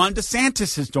thing that Ron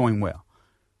DeSantis is doing well.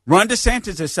 Ron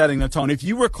DeSantis is setting the tone. If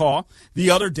you recall,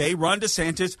 the other day, Ron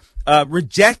DeSantis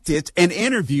rejected an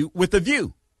interview with The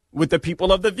View, with the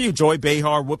people of The View, Joy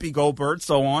Behar, Whoopi Goldberg,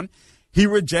 so on. He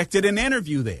rejected an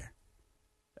interview there.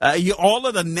 All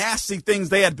of the nasty things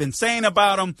they had been saying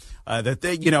about him, that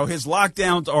his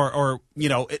lockdowns or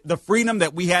the freedom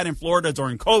that we had in Florida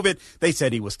during COVID. They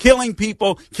said he was killing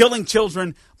people, killing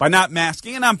children by not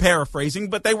masking. And I'm paraphrasing,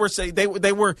 but they were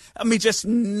just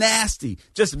nasty,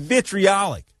 just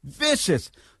vitriolic, vicious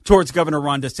towards Governor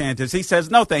Ron DeSantis. He says,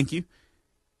 no, thank you.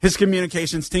 His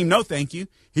communications team, no, thank you.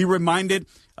 He reminded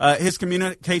his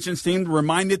communications team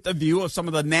reminded The View of some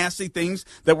of the nasty things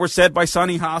that were said by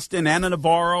Sonny Hostin, Anna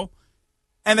Navarro,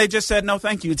 and they just said no,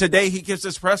 thank you. Today he gives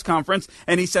this press conference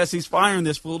and he says he's firing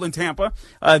this fool in Tampa,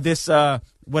 a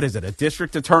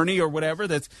district attorney or whatever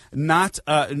that's not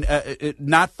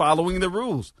following the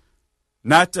rules,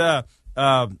 not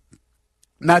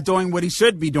doing what he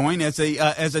should be doing as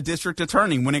a district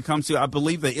attorney when it comes to, I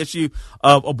believe, the issue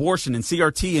of abortion and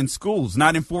CRT in schools,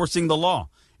 not enforcing the law,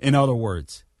 in other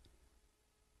words.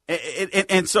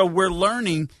 And so we're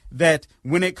learning that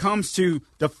when it comes to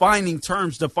defining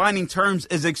terms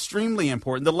is extremely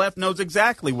important. The left knows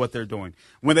exactly what they're doing.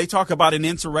 When they talk about an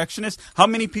insurrectionist, how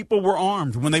many people were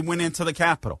armed when they went into the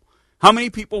Capitol? How many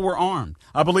people were armed?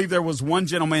 I believe there was one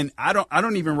gentleman. I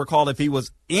don't even recall if he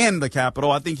was in the Capitol.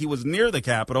 I think he was near the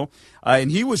Capitol,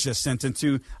 and he was just sentenced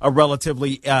to a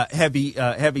relatively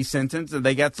heavy sentence. And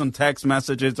they got some text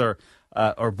messages or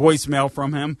voicemail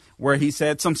from him where he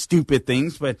said some stupid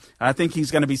things. But I think he's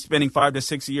going to be spending 5 to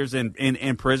 6 years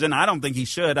in prison. I don't think he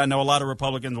should. I know a lot of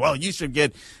Republicans. Well, you should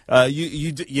get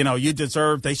you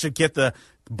deserve. They should get the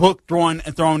book thrown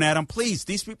at them. Please,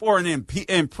 these people are in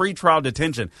pretrial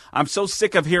detention. I'm so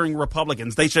sick of hearing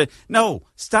Republicans. They should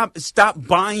stop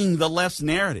buying the left's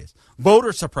narratives.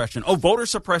 Voter suppression. Oh, voter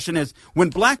suppression is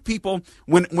when black people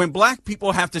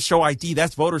have to show ID.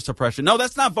 That's voter suppression. No,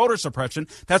 that's not voter suppression.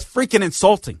 That's freaking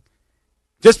insulting.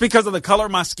 Just because of the color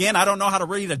of my skin, I don't know how to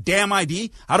read a damn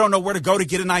ID. I don't know where to go to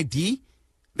get an ID.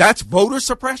 That's voter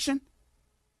suppression.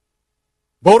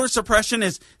 Voter suppression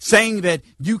is saying that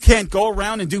you can't go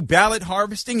around and do ballot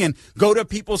harvesting and go to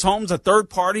people's homes. A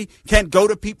third party can't go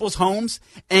to people's homes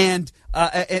and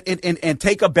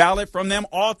take a ballot from them.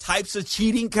 All types of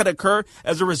cheating could occur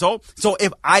as a result. So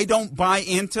if I don't buy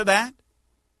into that,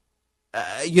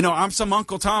 I'm some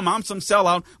Uncle Tom, I'm some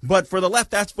sellout. But for the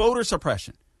left, that's voter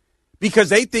suppression. Because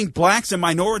they think blacks and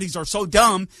minorities are so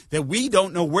dumb that we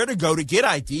don't know where to go to get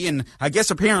ID. And I guess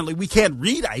apparently we can't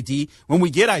read ID when we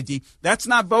get ID. That's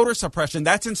not voter suppression.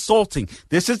 That's insulting.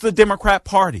 This is the Democrat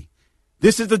Party.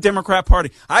 This is the Democrat Party.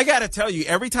 I got to tell you,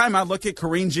 every time I look at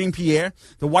Karine Jean-Pierre,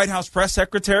 the White House press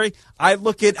secretary, I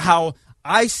look at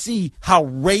I see how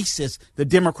racist the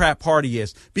Democrat Party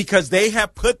is because they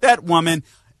have put that woman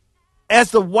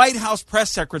as the White House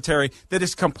press secretary that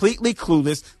is completely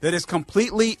clueless, that is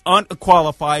completely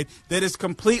unqualified, that is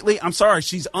completely,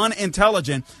 she's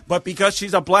unintelligent, but because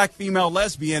she's a black female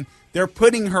lesbian, they're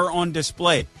putting her on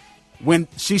display when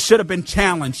she should have been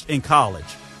challenged in college.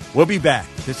 We'll be back.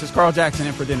 This is Carl Jackson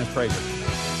in for Dennis Prager.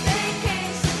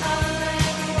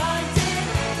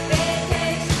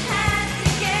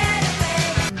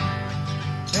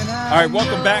 All right,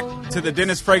 welcome back to the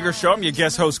Dennis Prager Show. I'm your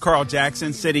guest host, Carl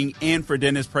Jackson, sitting in for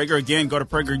Dennis Prager. Again, go to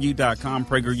PragerU.com,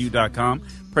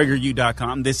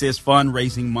 PragerU.com. This is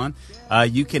fundraising month.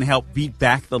 You can help beat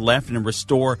back the left and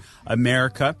restore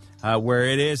America, where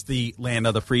it is the land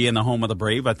of the free and the home of the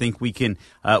brave. I think we can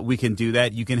do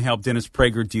that. You can help Dennis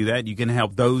Prager do that. You can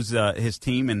help his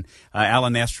team and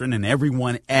Alan Estrin and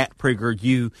everyone at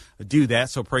PragerU do that.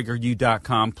 So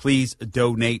PragerU.com. Please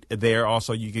donate there.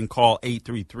 Also, you can call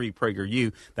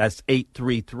 833-PragerU. That's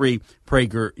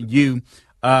 833-PragerU.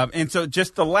 And so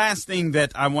just the last thing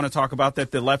that I want to talk about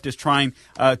that the left is trying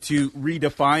to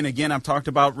redefine. Again, I've talked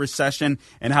about recession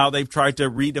and how they've tried to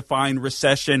redefine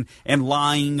recession and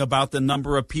lying about the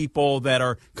number of people that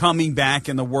are coming back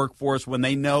in the workforce when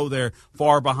they know they're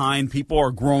far behind. People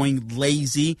are growing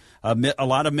lazy. A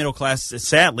lot of middle class,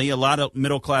 sadly, a lot of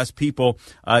middle class people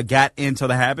got into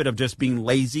the habit of just being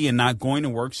lazy and not going to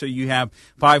work. So you have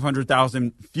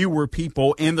 500,000 fewer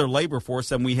people in their labor force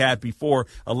than we had before.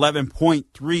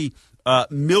 11.3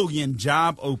 million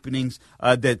job openings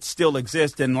that still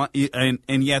exist, and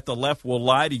yet the left will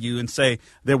lie to you and say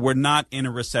that we're not in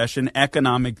a recession,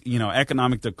 economic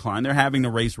decline. They're having to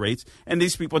raise rates, and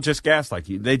these people just gaslight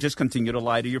you. They just continue to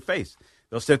lie to your face.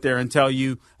 They'll sit there and tell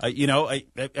you,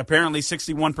 apparently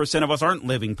 61% of us aren't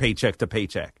living paycheck to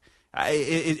paycheck.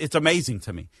 It's amazing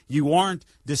to me. You aren't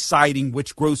deciding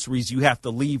which groceries you have to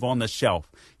leave on the shelf.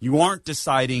 You aren't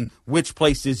deciding which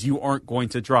places you aren't going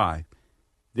to drive.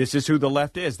 This is who the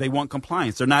left is. They want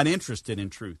compliance. They're not interested in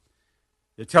truth.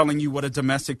 They're telling you what a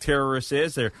domestic terrorist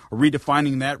is. They're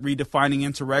redefining that, redefining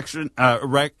insurrectionist,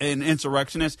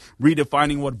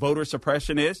 redefining what voter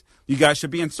suppression is. You guys should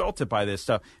be insulted by this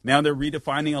stuff. Now they're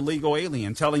redefining illegal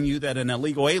alien, telling you that an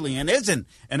illegal alien isn't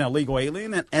an illegal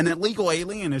alien. An illegal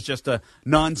alien is just a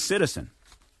non-citizen.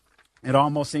 It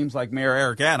almost seems like Mayor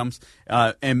Eric Adams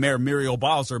and Mayor Muriel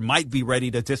Bowser might be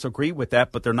ready to disagree with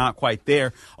that, but they're not quite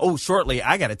there. Oh, shortly,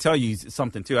 I got to tell you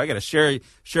something, too. I got to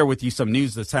share with you some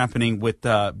news that's happening with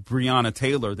Breonna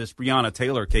Taylor, this Breonna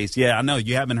Taylor case. Yeah, I know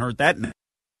you haven't heard that.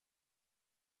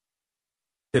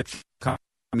 Share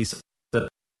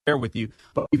with you,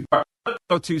 but we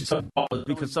go to some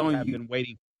because some of you have been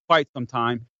waiting quite some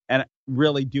time, and I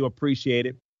really do appreciate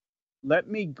it. Let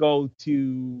me go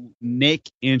to Nick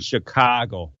in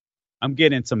Chicago. I'm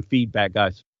getting some feedback,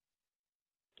 guys.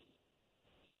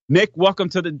 Nick, welcome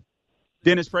to the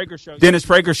Dennis Prager Show. Dennis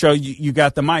Prager Show, you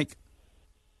got the mic.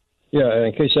 Yeah,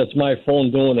 in case that's my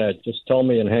phone doing that, just tell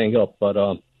me and hang up. But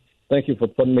thank you for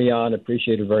putting me on. I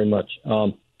appreciate it very much.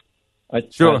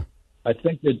 Sure. I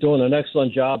think you're doing an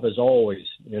excellent job, as always,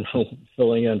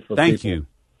 filling in for people. Thank you.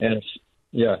 And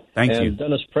Thank you.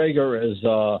 Dennis Prager is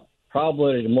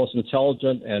probably the most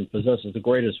intelligent and possesses the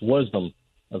greatest wisdom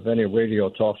of any radio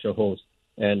talk show host.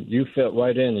 And you fit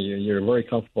right in. You're very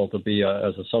comfortable to be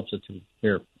as a substitute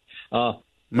here.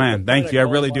 Man, thank you. I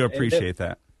really do appreciate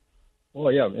that.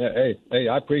 Well, yeah. Hey,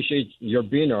 I appreciate your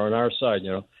being there on our side,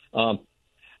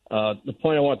 The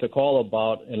point I want to call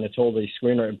about, and I told the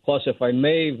screener, and plus, if I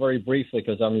may, very briefly,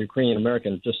 because I'm Ukrainian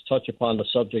American, just touch upon the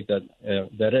subject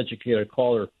that educated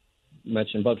caller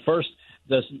mentioned. But first,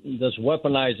 this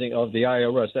weaponizing of the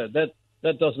IRS,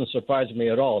 that doesn't surprise me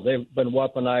at all. They've been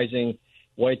weaponizing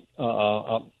white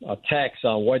attacks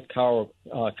on white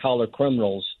collar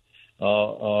criminals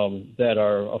that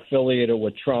are affiliated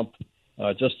with Trump,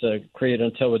 just to create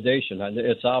intimidation. And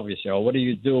it's obvious. What do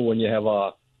you do when you have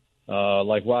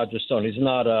like Roger Stone? He's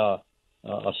not a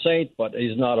saint, but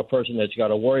he's not a person that you got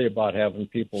to worry about having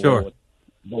people with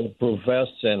bulletproof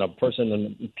vests and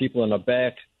people in the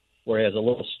back, where he has a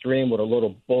little stream with a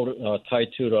little boat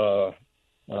tied to a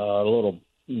little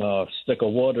stick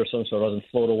of wood or something so it doesn't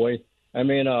float away. I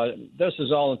mean, this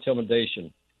is all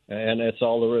intimidation, and it's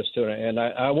all there is to it. And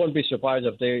I wouldn't be surprised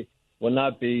if they would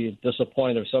not be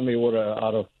disappointed if somebody would,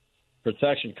 out of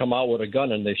protection, come out with a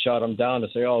gun and they shot him down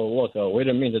and say, oh, look, we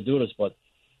didn't mean to do this, but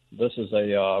this is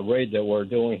a raid that we're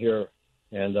doing here,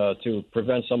 and to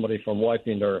prevent somebody from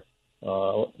wiping their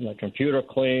computer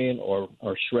clean or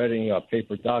shredding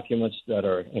paper documents that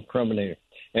are incriminating.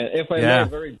 And if I may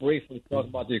very briefly talk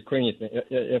about the Ukrainian thing,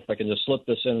 if I can just slip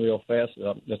this in real fast,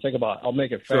 I'll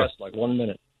make it fast, like 1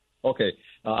 minute. Okay,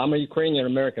 I'm a Ukrainian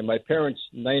American. My parents,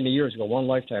 90 years ago, one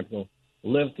lifetime ago,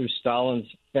 lived through Stalin's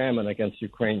famine against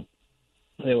Ukraine.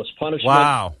 It was punishment.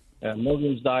 Wow. And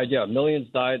millions died. Yeah, millions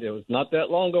died. It was not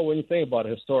that long ago when you think about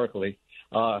it historically.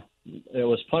 It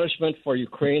was punishment for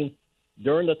Ukraine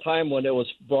during the time when it was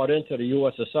brought into the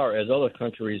USSR, as other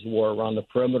countries were around the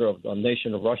perimeter of the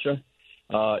nation of Russia.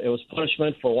 It was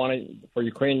punishment for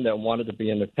Ukraine that wanted to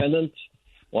be independent,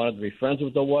 wanted to be friends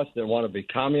with the West, they wanted to be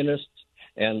communists,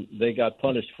 and they got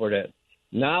punished for that.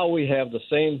 Now we have the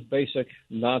same basic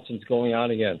nonsense going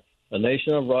on again. The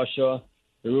nation of Russia,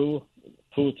 through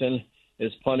Putin,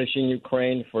 is punishing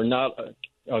Ukraine for not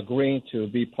agreeing to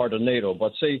be part of NATO.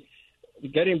 But see,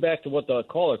 getting back to what the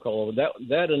caller called,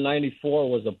 that in 94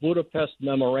 was the Budapest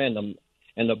Memorandum.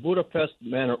 And the Budapest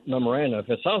Memorandum, if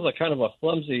it sounds like kind of a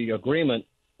flimsy agreement,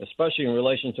 especially in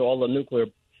relation to all the nuclear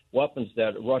weapons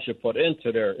that Russia put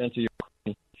into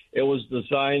Ukraine, it was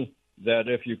designed that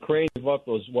if Ukraine gave up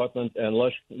those weapons and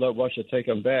let Russia take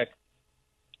them back,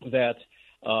 that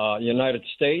United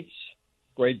States,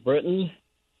 Great Britain,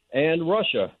 and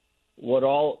Russia would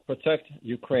all protect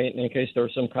Ukraine in case there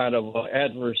was some kind of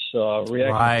adverse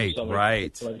reaction.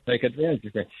 Right. To take advantage of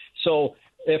Ukraine. So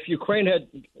if Ukraine had,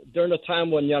 during the time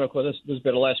when Yanukovych, this will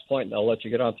be the last point, and I'll let you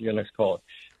get on to your next call.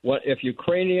 If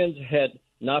Ukrainians had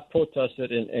not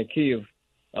protested in Kyiv,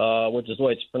 which is the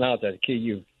way it's pronounced,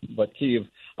 Kyiv, but Kyiv,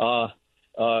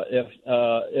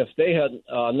 if they had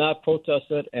not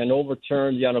protested and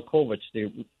overturned Yanukovych,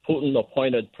 the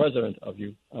Putin-appointed president of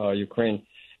Ukraine,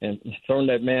 and thrown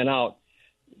that man out,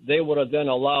 they would have then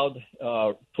allowed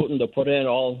Putin to put in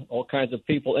all kinds of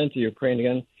people into Ukraine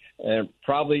again, and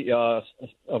probably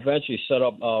eventually set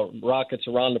up rockets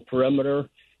around the perimeter,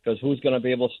 because who's going to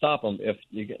be able to stop him if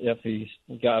he's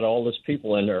got all these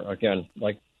people in there again?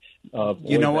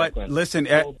 You know what? Listen,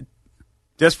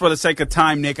 just for the sake of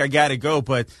time, Nick, I got to go.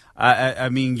 But I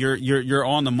mean, you're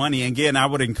on the money. Again, I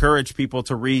would encourage people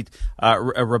to read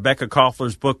Rebecca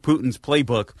Koffler's book, Putin's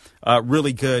Playbook.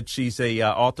 Really good. She's a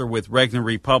author with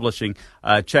Regnery Publishing.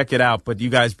 Check it out. But you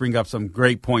guys bring up some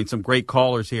great points, some great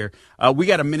callers here. We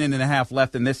got a minute and a half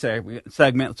left in this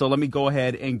segment, so let me go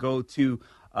ahead and go to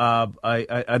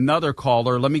another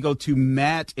caller. Let me go to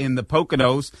Matt in the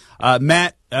Poconos.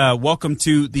 Matt, welcome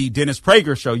to the Dennis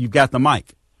Prager Show. You've got the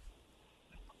mic.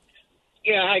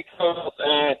 Yeah, hi, Carl.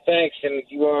 Thanks, and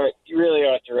you really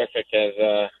are terrific, as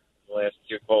the last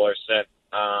two callers said.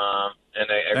 And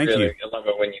I really love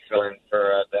it when you fill in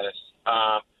for Dennis.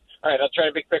 All right, I'll try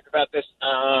to be quick about this.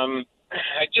 I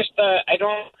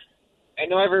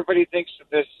know everybody thinks that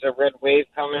there's a red wave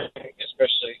coming,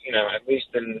 especially, at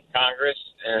least in Congress,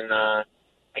 and I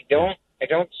don't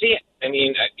see it. I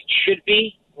mean, it should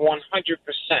be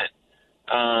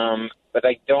 100%, but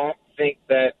I don't think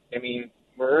that. I mean,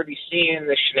 we're already seeing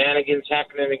the shenanigans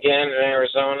happening again in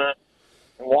Arizona.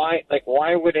 Why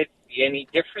would it be any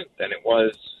different than it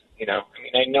was? I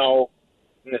mean, I know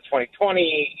in the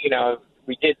 2020,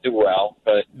 we did do well,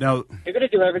 but they're going to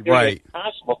do everything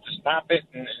possible to stop it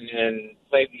and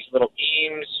play these little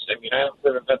games. I mean, I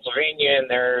live in Pennsylvania, and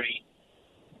they're already,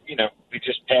 we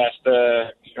just passed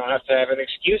you don't have to have an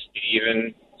excuse to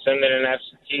even send in an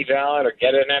absentee ballot or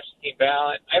get an absentee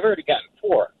ballot. I've already gotten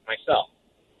 4 myself.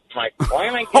 I'm like, why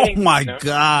am I getting? Oh my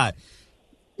God!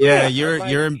 Yeah,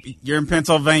 you're in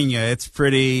Pennsylvania. It's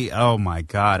pretty. Oh my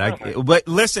God! But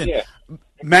listen. Yeah.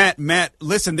 Matt,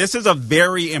 listen, this is a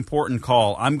very important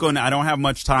call. I don't have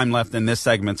much time left in this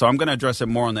segment, so I'm going to address it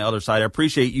more on the other side. I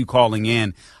appreciate you calling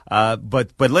in. But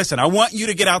listen, I want you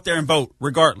to get out there and vote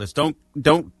regardless. Don't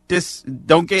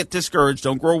get discouraged.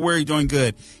 Don't grow weary doing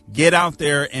good. Get out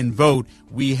there and vote.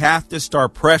 We have to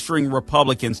start pressuring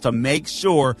Republicans to make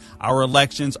sure our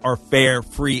elections are fair,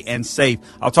 free, and safe.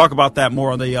 I'll talk about that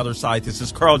more on the other side. This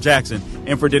is Carl Jackson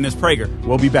in for Dennis Prager.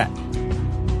 We'll be back.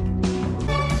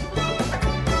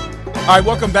 All right,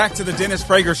 welcome back to the Dennis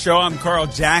Prager Show. I'm Carl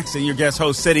Jackson, your guest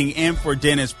host, sitting in for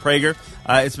Dennis Prager.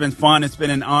 It's been fun. It's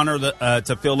been an honor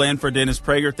to fill in for Dennis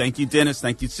Prager. Thank you, Dennis.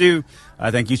 Thank you, Sue.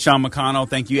 Thank you, Sean McConnell.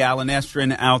 Thank you, Alan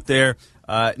Estrin out there.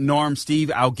 Norm,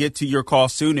 Steve, I'll get to your call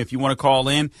soon. If you want to call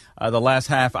in the last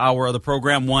half hour of the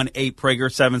program,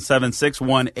 1-8-PRAGER-776,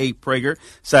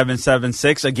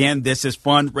 1-8-PRAGER-776. Again, this is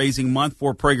fundraising month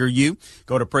for PragerU.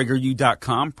 Go to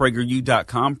PragerU.com,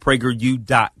 PragerU.com,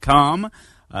 PragerU.com.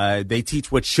 They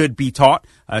teach what should be taught,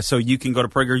 so you can go to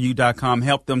PragerU.com,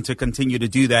 help them to continue to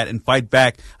do that and fight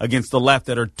back against the left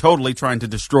that are totally trying to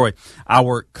destroy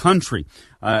our country.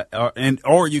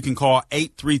 Or you can call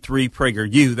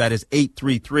 833-PRAGER-U. That is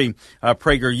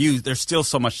 833-PRAGER-U. There's still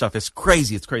so much stuff. It's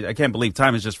crazy. It's crazy. I can't believe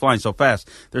time is just flying so fast.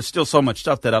 There's still so much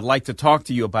stuff that I'd like to talk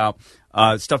to you about,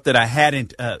 stuff that I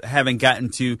haven't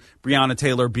gotten to, Breonna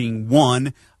Taylor being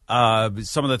one,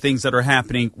 some of the things that are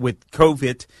happening with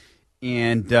COVID.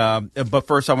 And but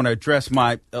first, I want to address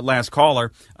my last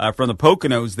caller from the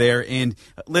Poconos there. And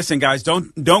listen, guys,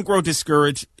 don't grow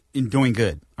discouraged in doing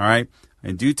good. All right,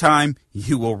 in due time,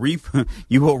 you will reap a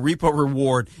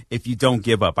reward if you don't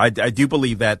give up. I do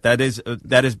believe that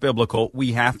is biblical.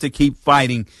 We have to keep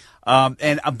fighting.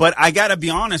 But I got to be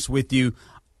honest with you.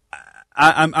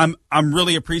 I'm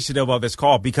really appreciative of his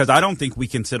call, because I don't think we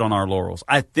can sit on our laurels.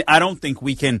 I don't think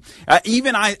we can.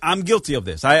 I'm guilty of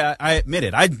this. I admit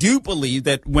it. I do believe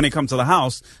that when it comes to the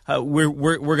House,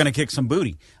 we're going to kick some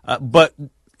booty. But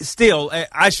still,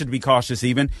 I should be cautious.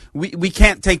 Even we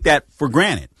can't take that for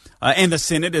granted. And the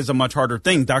Senate is a much harder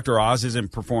thing. Dr. Oz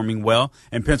isn't performing well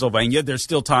in Pennsylvania. There's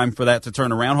still time for that to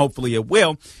turn around. Hopefully it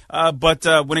will. But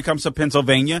when it comes to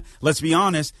Pennsylvania, let's be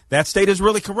honest, that state is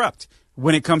really corrupt.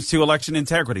 when it comes to election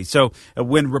integrity. So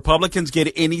when Republicans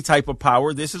get any type of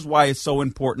power, this is why it's so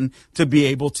important to be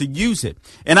able to use it.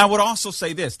 And I would also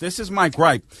say this. This is my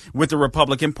gripe with the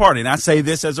Republican Party. And I say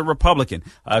this as a Republican,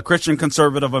 a Christian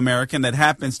conservative American that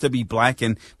happens to be black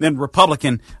and then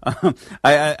Republican,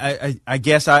 I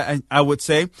guess I would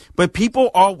say. But people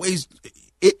always,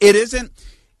 it isn't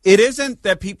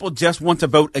that people just want to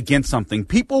vote against something.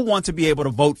 People want to be able to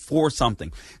vote for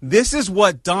something. This is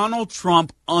what Donald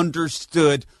Trump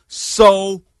understood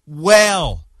so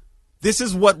well. This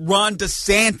is what Ron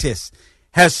DeSantis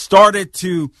has started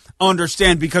to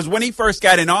understand, because when he first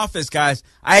got in office, guys,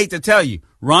 I hate to tell you,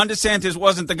 Ron DeSantis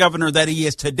wasn't the governor that he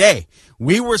is today.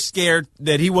 We were scared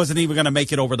that he wasn't even going to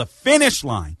make it over the finish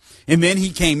line. And then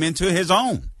he came into his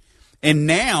own. And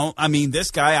now, I mean, this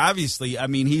guy, obviously, I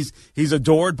mean, he's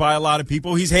adored by a lot of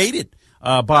people. He's hated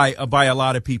by a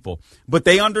lot of people. But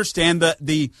they understand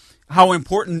how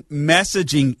important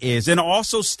messaging is, and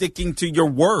also sticking to your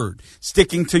word,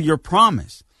 sticking to your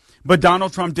promise. But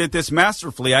Donald Trump did this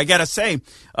masterfully. I got to say,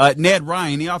 Ned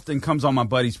Ryan, he often comes on my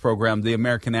buddy's program, The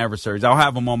American Adversaries. I'll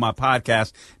have him on my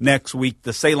podcast next week,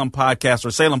 the Salem Podcast or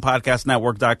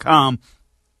SalemPodcastNetwork.com.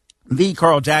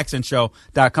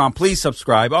 TheCarlJacksonShow.com. Please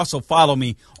subscribe. Also follow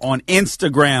me on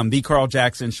Instagram, The Carl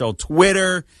Jackson Show,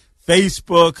 Twitter,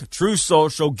 Facebook, True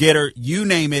Social, Getter, you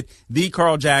name it, The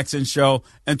Carl Jackson Show.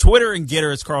 And Twitter and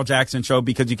Getter is Carl Jackson Show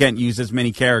because you can't use as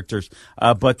many characters.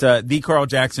 But The Carl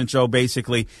Jackson Show,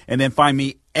 basically. And then find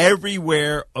me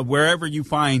everywhere, wherever you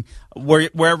find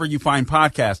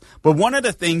podcasts. But one of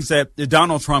the things that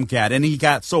Donald Trump got, and he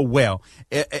got so well,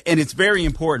 and it's very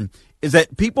important, is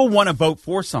that people want to vote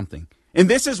for something. And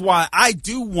this is why I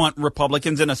do want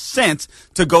Republicans, in a sense,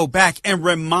 to go back and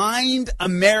remind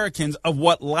Americans of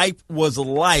what life was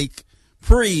like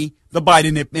pre the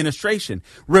Biden administration.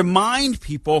 Remind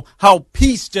people how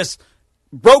peace just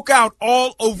broke out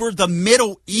all over the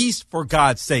Middle East, for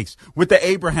God's sakes, with the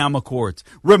Abraham Accords.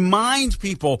 Remind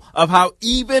people of how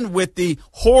even with the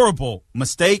horrible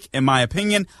mistake, in my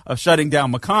opinion, of shutting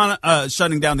down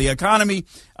the economy,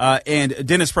 and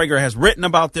Dennis Prager has written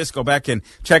about this. Go back and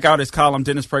check out his column,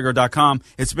 DennisPrager.com.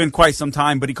 It's been quite some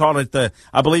time, but he called it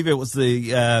I believe it was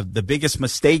the biggest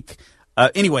mistake.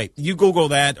 Anyway, you Google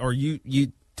that, or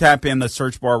you tap in the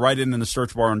search bar, write it in the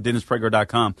search bar on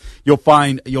DennisPrager.com. You'll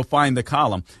find the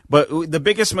column. But the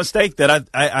biggest mistake that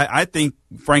I think,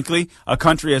 frankly, a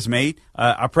country has made,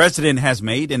 a president has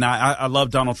made, and I love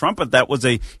Donald Trump, but that was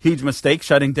a huge mistake,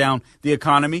 shutting down the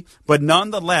economy. But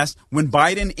nonetheless, when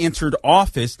Biden entered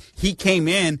office, he came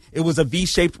in, it was a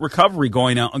V-shaped recovery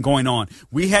going on.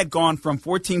 We had gone from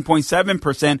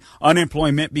 14.7%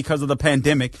 unemployment because of the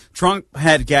pandemic. Trump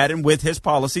had gotten, with his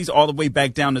policies, all the way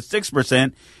back down to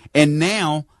 6%. And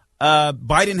now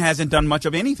Biden hasn't done much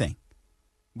of anything.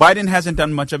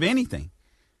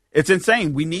 It's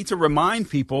insane. We need to remind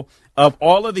people of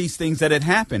all of these things that had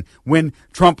happened. When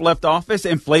Trump left office,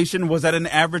 inflation was at an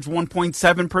average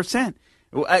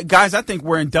 1.7%. Guys, I think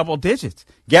we're in double digits.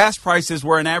 Gas prices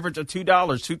were an average of $2,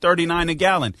 $2.39 a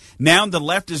gallon. Now the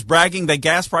left is bragging that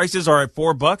gas prices are at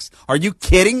 $4. Are you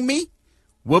kidding me?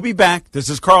 We'll be back. This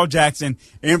is Carl Jackson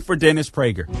in for Dennis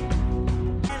Prager.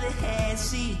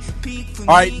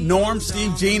 All right, Norm,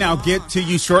 Steve, Gene, I'll get to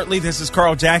you shortly. This is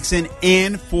Carl Jackson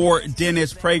in for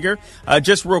Dennis Prager.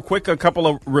 Just real quick, a couple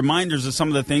of reminders of some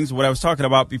of the things, what I was talking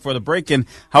about before the break, and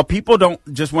how people don't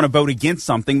just want to vote against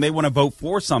something. They want to vote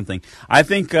for something. I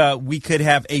think we could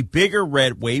have a bigger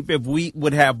red wave if we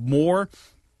would have more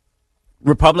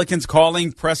Republicans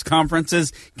calling press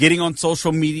conferences, getting on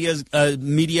social media,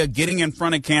 getting in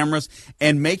front of cameras,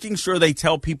 and making sure they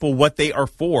tell people what they are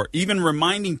for, even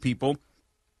reminding people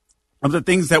of the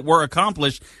things that were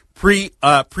accomplished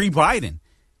pre-Biden.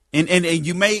 And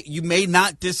you may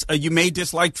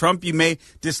dislike Trump, you may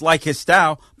dislike his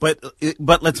style, but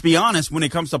let's be honest, when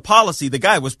it comes to policy, the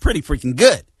guy was pretty freaking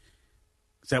good.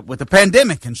 Except with the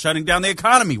pandemic and shutting down the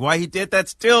economy. Why he did that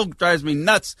still drives me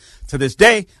nuts to this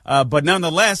day. But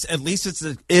nonetheless, at least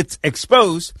it's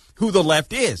exposed who the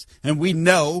left is. And we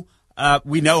know how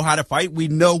to fight. We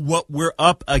know what we're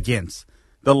up against.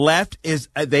 The left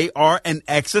they are an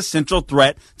existential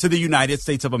threat to the United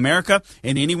States of America,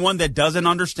 and anyone that doesn't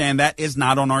understand that is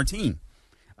not on our team.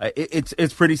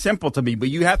 It's pretty simple to me,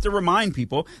 but you have to remind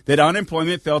people that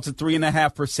unemployment fell to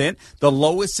 3.5%, the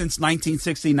lowest since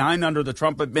 1969 under the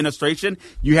Trump administration.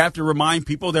 You have to remind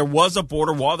people there was a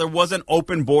border wall. There wasn't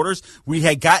open borders. We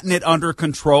had gotten it under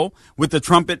control with the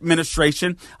Trump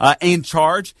administration in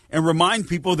charge, and remind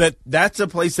people that that's a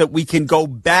place that we can go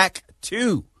back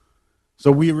to. So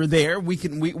we were there. We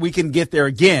can get there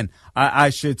again,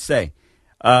 I should say.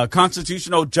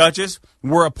 Constitutional judges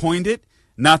were appointed.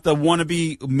 not the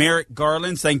wannabe Merrick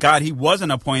Garland. Thank God he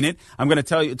wasn't appointed. I'm going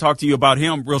to talk to you about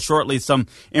him real shortly. Some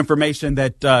information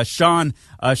that Sean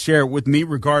shared with me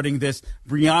regarding this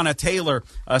Breonna Taylor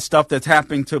stuff that's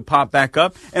happening to pop back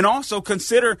up. And also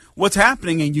consider what's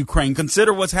happening in Ukraine.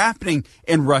 Consider what's happening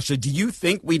in Russia. Do you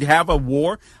think we'd have a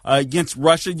war against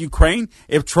Russia, Ukraine,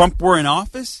 if Trump were in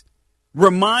office?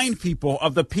 Remind people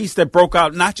of the peace that broke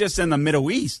out, not just in the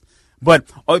Middle East, but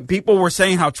people were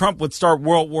saying how Trump would start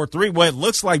World War III. Well, it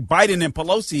looks like Biden and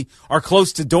Pelosi are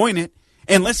close to doing it.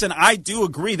 And listen, I do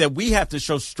agree that we have to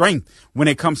show strength when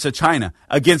it comes to China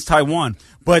against Taiwan.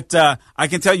 But I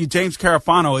can tell you, James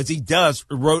Carafano, as he does,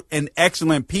 wrote an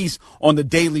excellent piece on the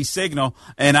Daily Signal,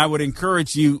 and I would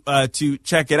encourage you to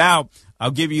check it out. I'll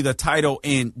give you the title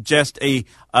in just a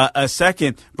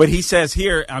second. But he says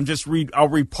here, I'll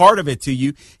read part of it to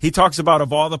you. He talks about,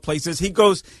 of all the places, he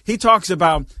talks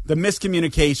about the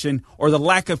miscommunication or the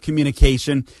lack of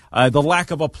communication, the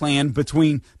lack of a plan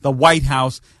between the White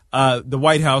House,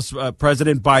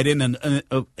 President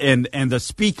Biden and the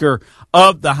Speaker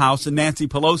of the House, and Nancy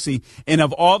Pelosi. And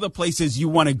of all the places you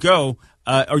want to go,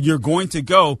 or you're going to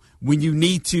go when you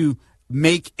need to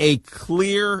make a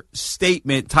clear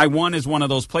statement, Taiwan is one of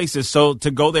those places. So to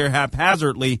go there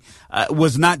haphazardly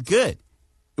was not good.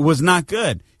 It was not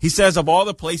good. He says of all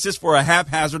the places for a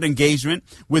haphazard engagement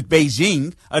with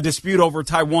Beijing, a dispute over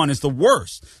Taiwan is the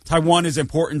worst. Taiwan is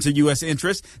important to U.S.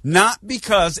 interests, not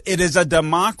because it is a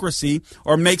democracy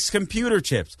or makes computer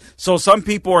chips. So some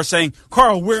people are saying,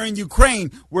 Carl, we're in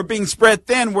Ukraine. We're being spread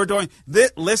thin. We're doing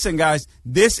this. Listen, guys,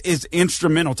 this is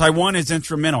instrumental. Taiwan is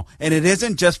instrumental. And it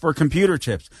isn't just for computer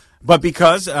chips. But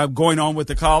because, going on with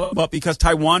the column, but because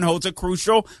Taiwan holds a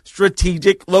crucial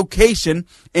strategic location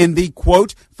in the,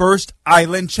 quote, first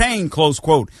island chain, close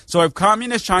quote. So if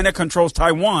communist China controls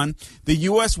Taiwan, the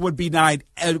U.S. would be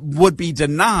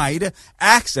denied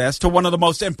access to one of the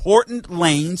most important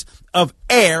lanes of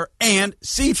air and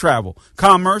sea travel,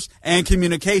 commerce, and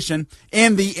communication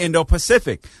in the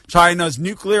Indo-Pacific. China's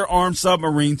nuclear-armed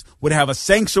submarines would have a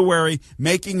sanctuary,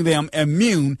 making them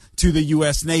immune to the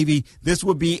U.S. Navy. This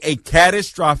would be a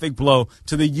catastrophic blow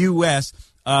to the U.S.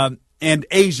 And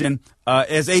Asian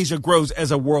as Asia grows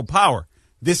as a world power.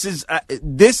 This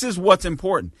is what's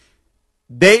important.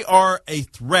 They are a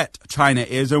threat, China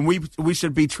is, and we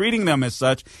should be treating them as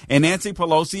such. And Nancy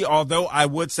Pelosi, although I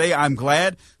would say I'm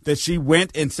glad that she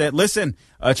went and said, listen,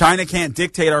 China can't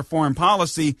dictate our foreign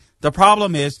policy. The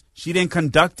problem is she didn't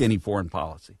conduct any foreign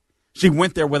policy. She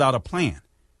went there without a plan.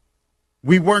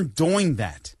 We weren't doing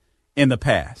that in the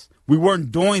past. We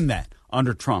weren't doing that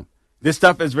under Trump. This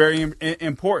stuff is very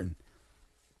important.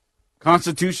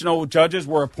 Constitutional judges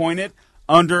were appointed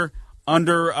under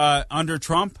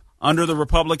Trump, under the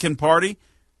Republican Party,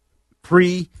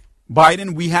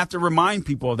 pre-Biden. We have to remind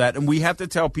people of that, and we have to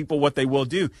tell people what they will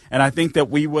do. And I think that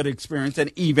we would experience an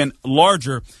even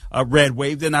larger red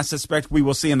wave than I suspect we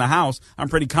will see in the House. I'm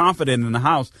pretty confident in the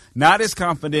House, not as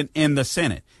confident in the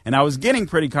Senate. And I was getting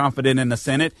pretty confident in the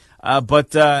Senate,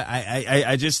 but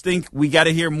I just think we got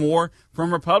to hear more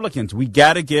from Republicans. We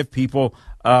got to give people,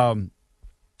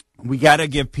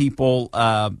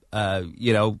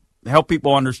 help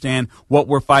people understand what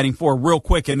we're fighting for real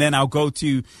quick. And then I'll go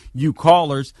to you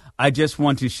callers. I just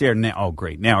want to share now. Oh,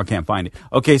 great. Now I can't find it.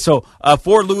 Okay. So,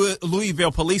 4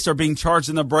 Louisville police are being charged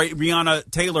in the Breonna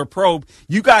Taylor probe.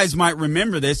 You guys might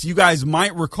remember this. You guys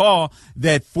might recall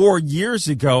that 4 years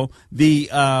ago,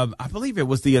 I believe it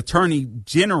was the Attorney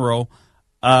General,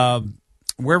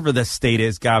 wherever the state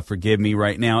is, God forgive me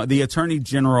right now, the Attorney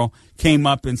General came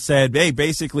up and said, hey,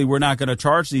 basically, we're not going to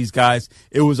charge these guys.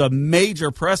 It was a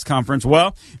major press conference.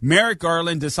 Well, Merrick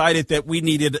Garland decided that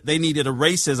they needed a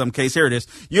racism case. Here it is.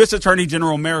 U.S. Attorney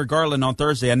General Merrick Garland on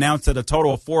Thursday announced that a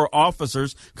total of 4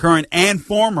 officers, current and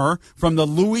former, from the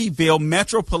Louisville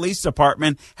Metro Police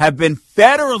Department have been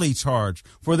federally charged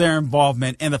for their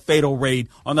involvement in the fatal raid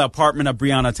on the apartment of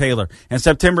Breonna Taylor. In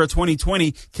September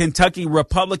 2020, Kentucky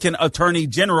Republican Attorney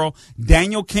General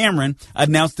Daniel Cameron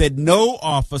announced that no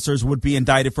officers would be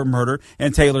indicted for murder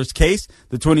in Taylor's case.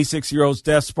 The 26-year-old's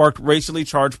death sparked racially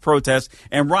charged protests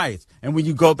and riots. And when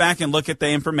you go back and look at the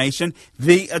information,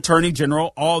 the Attorney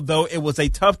General, although it was a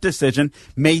tough decision,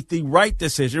 made the right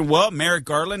decision. Well, Merrick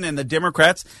Garland and the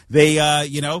Democrats, they,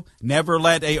 never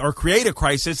let or create a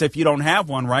crisis if you don't have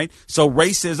one, right? So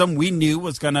racism, we knew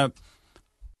was going to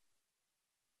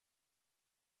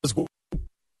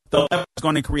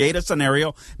create a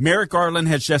scenario. Merrick Garland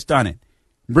has just done it.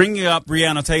 Bringing up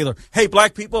Breonna Taylor. Hey,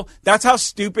 black people, that's how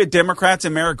stupid Democrats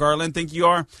and Merrick Garland think you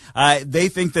are. They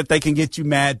think that they can get you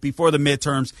mad before the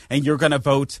midterms and you're going to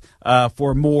vote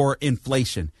for more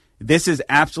inflation. This is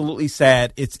absolutely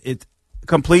sad.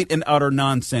 complete and utter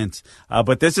nonsense.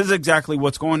 But this is exactly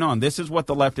what's going on. This is what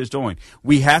the left is doing.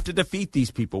 We have to defeat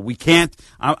these people. We can't.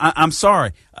 I'm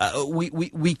sorry.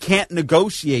 We can't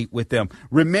negotiate with them.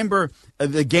 Remember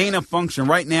the gain of function.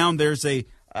 Right now, there's a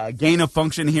gain of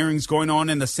function hearings going on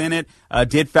in the Senate.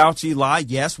 Did Fauci lie?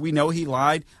 Yes, we know he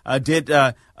lied. Did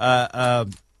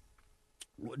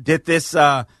this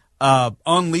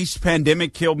unleashed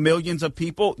pandemic kill millions of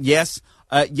people? Yes.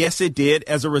 Yes, it did,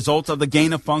 as a result of the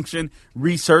gain of function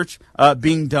research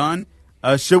being done.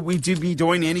 Should we be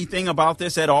doing anything about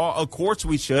this at all? Of course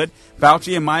we should.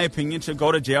 Fauci, in my opinion, should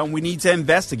go to jail, and we need to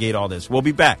investigate all this. We'll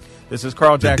be back. This is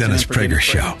Carl Jackson. The Dennis Prager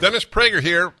Show. Dennis Prager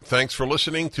here. Thanks for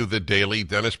listening to the Daily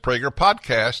Dennis Prager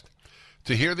Podcast.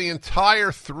 To hear the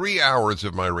entire 3 hours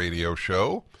of my radio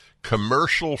show,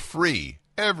 commercial-free,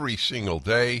 every single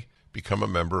day, become a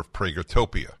member of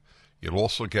Pragertopia. You'll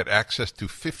also get access to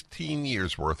 15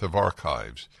 years' worth of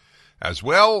archives, as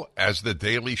well as the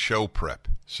daily show prep.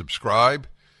 Subscribe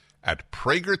at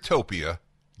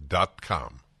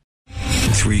Pragertopia.com.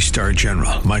 3-star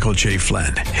General Michael J.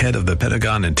 Flynn, head of the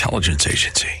Pentagon Intelligence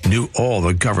Agency, knew all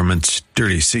the government's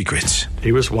dirty secrets.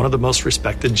 He was one of the most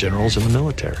respected generals in the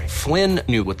military. Flynn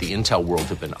knew what the intel world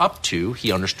had been up to.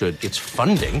 He understood its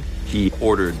funding. He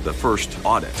ordered the first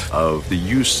audit of the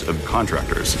use of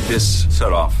contractors. This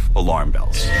set off alarm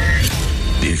bells.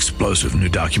 The explosive new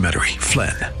documentary,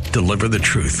 Flynn, Deliver the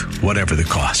Truth, Whatever the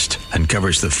Cost,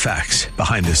 uncovers the facts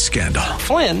behind this scandal.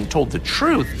 Flynn told the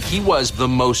truth. He was the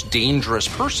most dangerous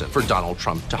person for Donald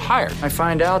Trump to hire. I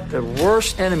find out the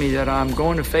worst enemy that I'm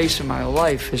going to face in my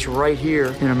life is right here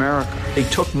in America. They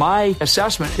took my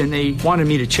assessment and they wanted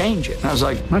me to change it. And I was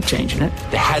like, I'm not changing it.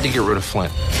 They had to get rid of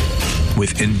Flynn.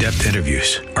 With in-depth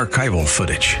interviews, archival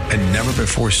footage, and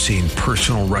never-before-seen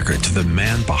personal records of the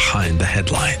man behind the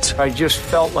headlines. I just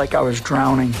felt like I was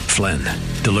drowning. Flynn,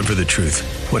 Deliver the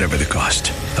Truth, Whatever the Cost.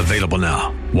 Available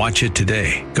now. Watch it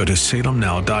today. Go to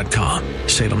salemnow.com.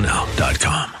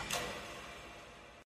 salemnow.com.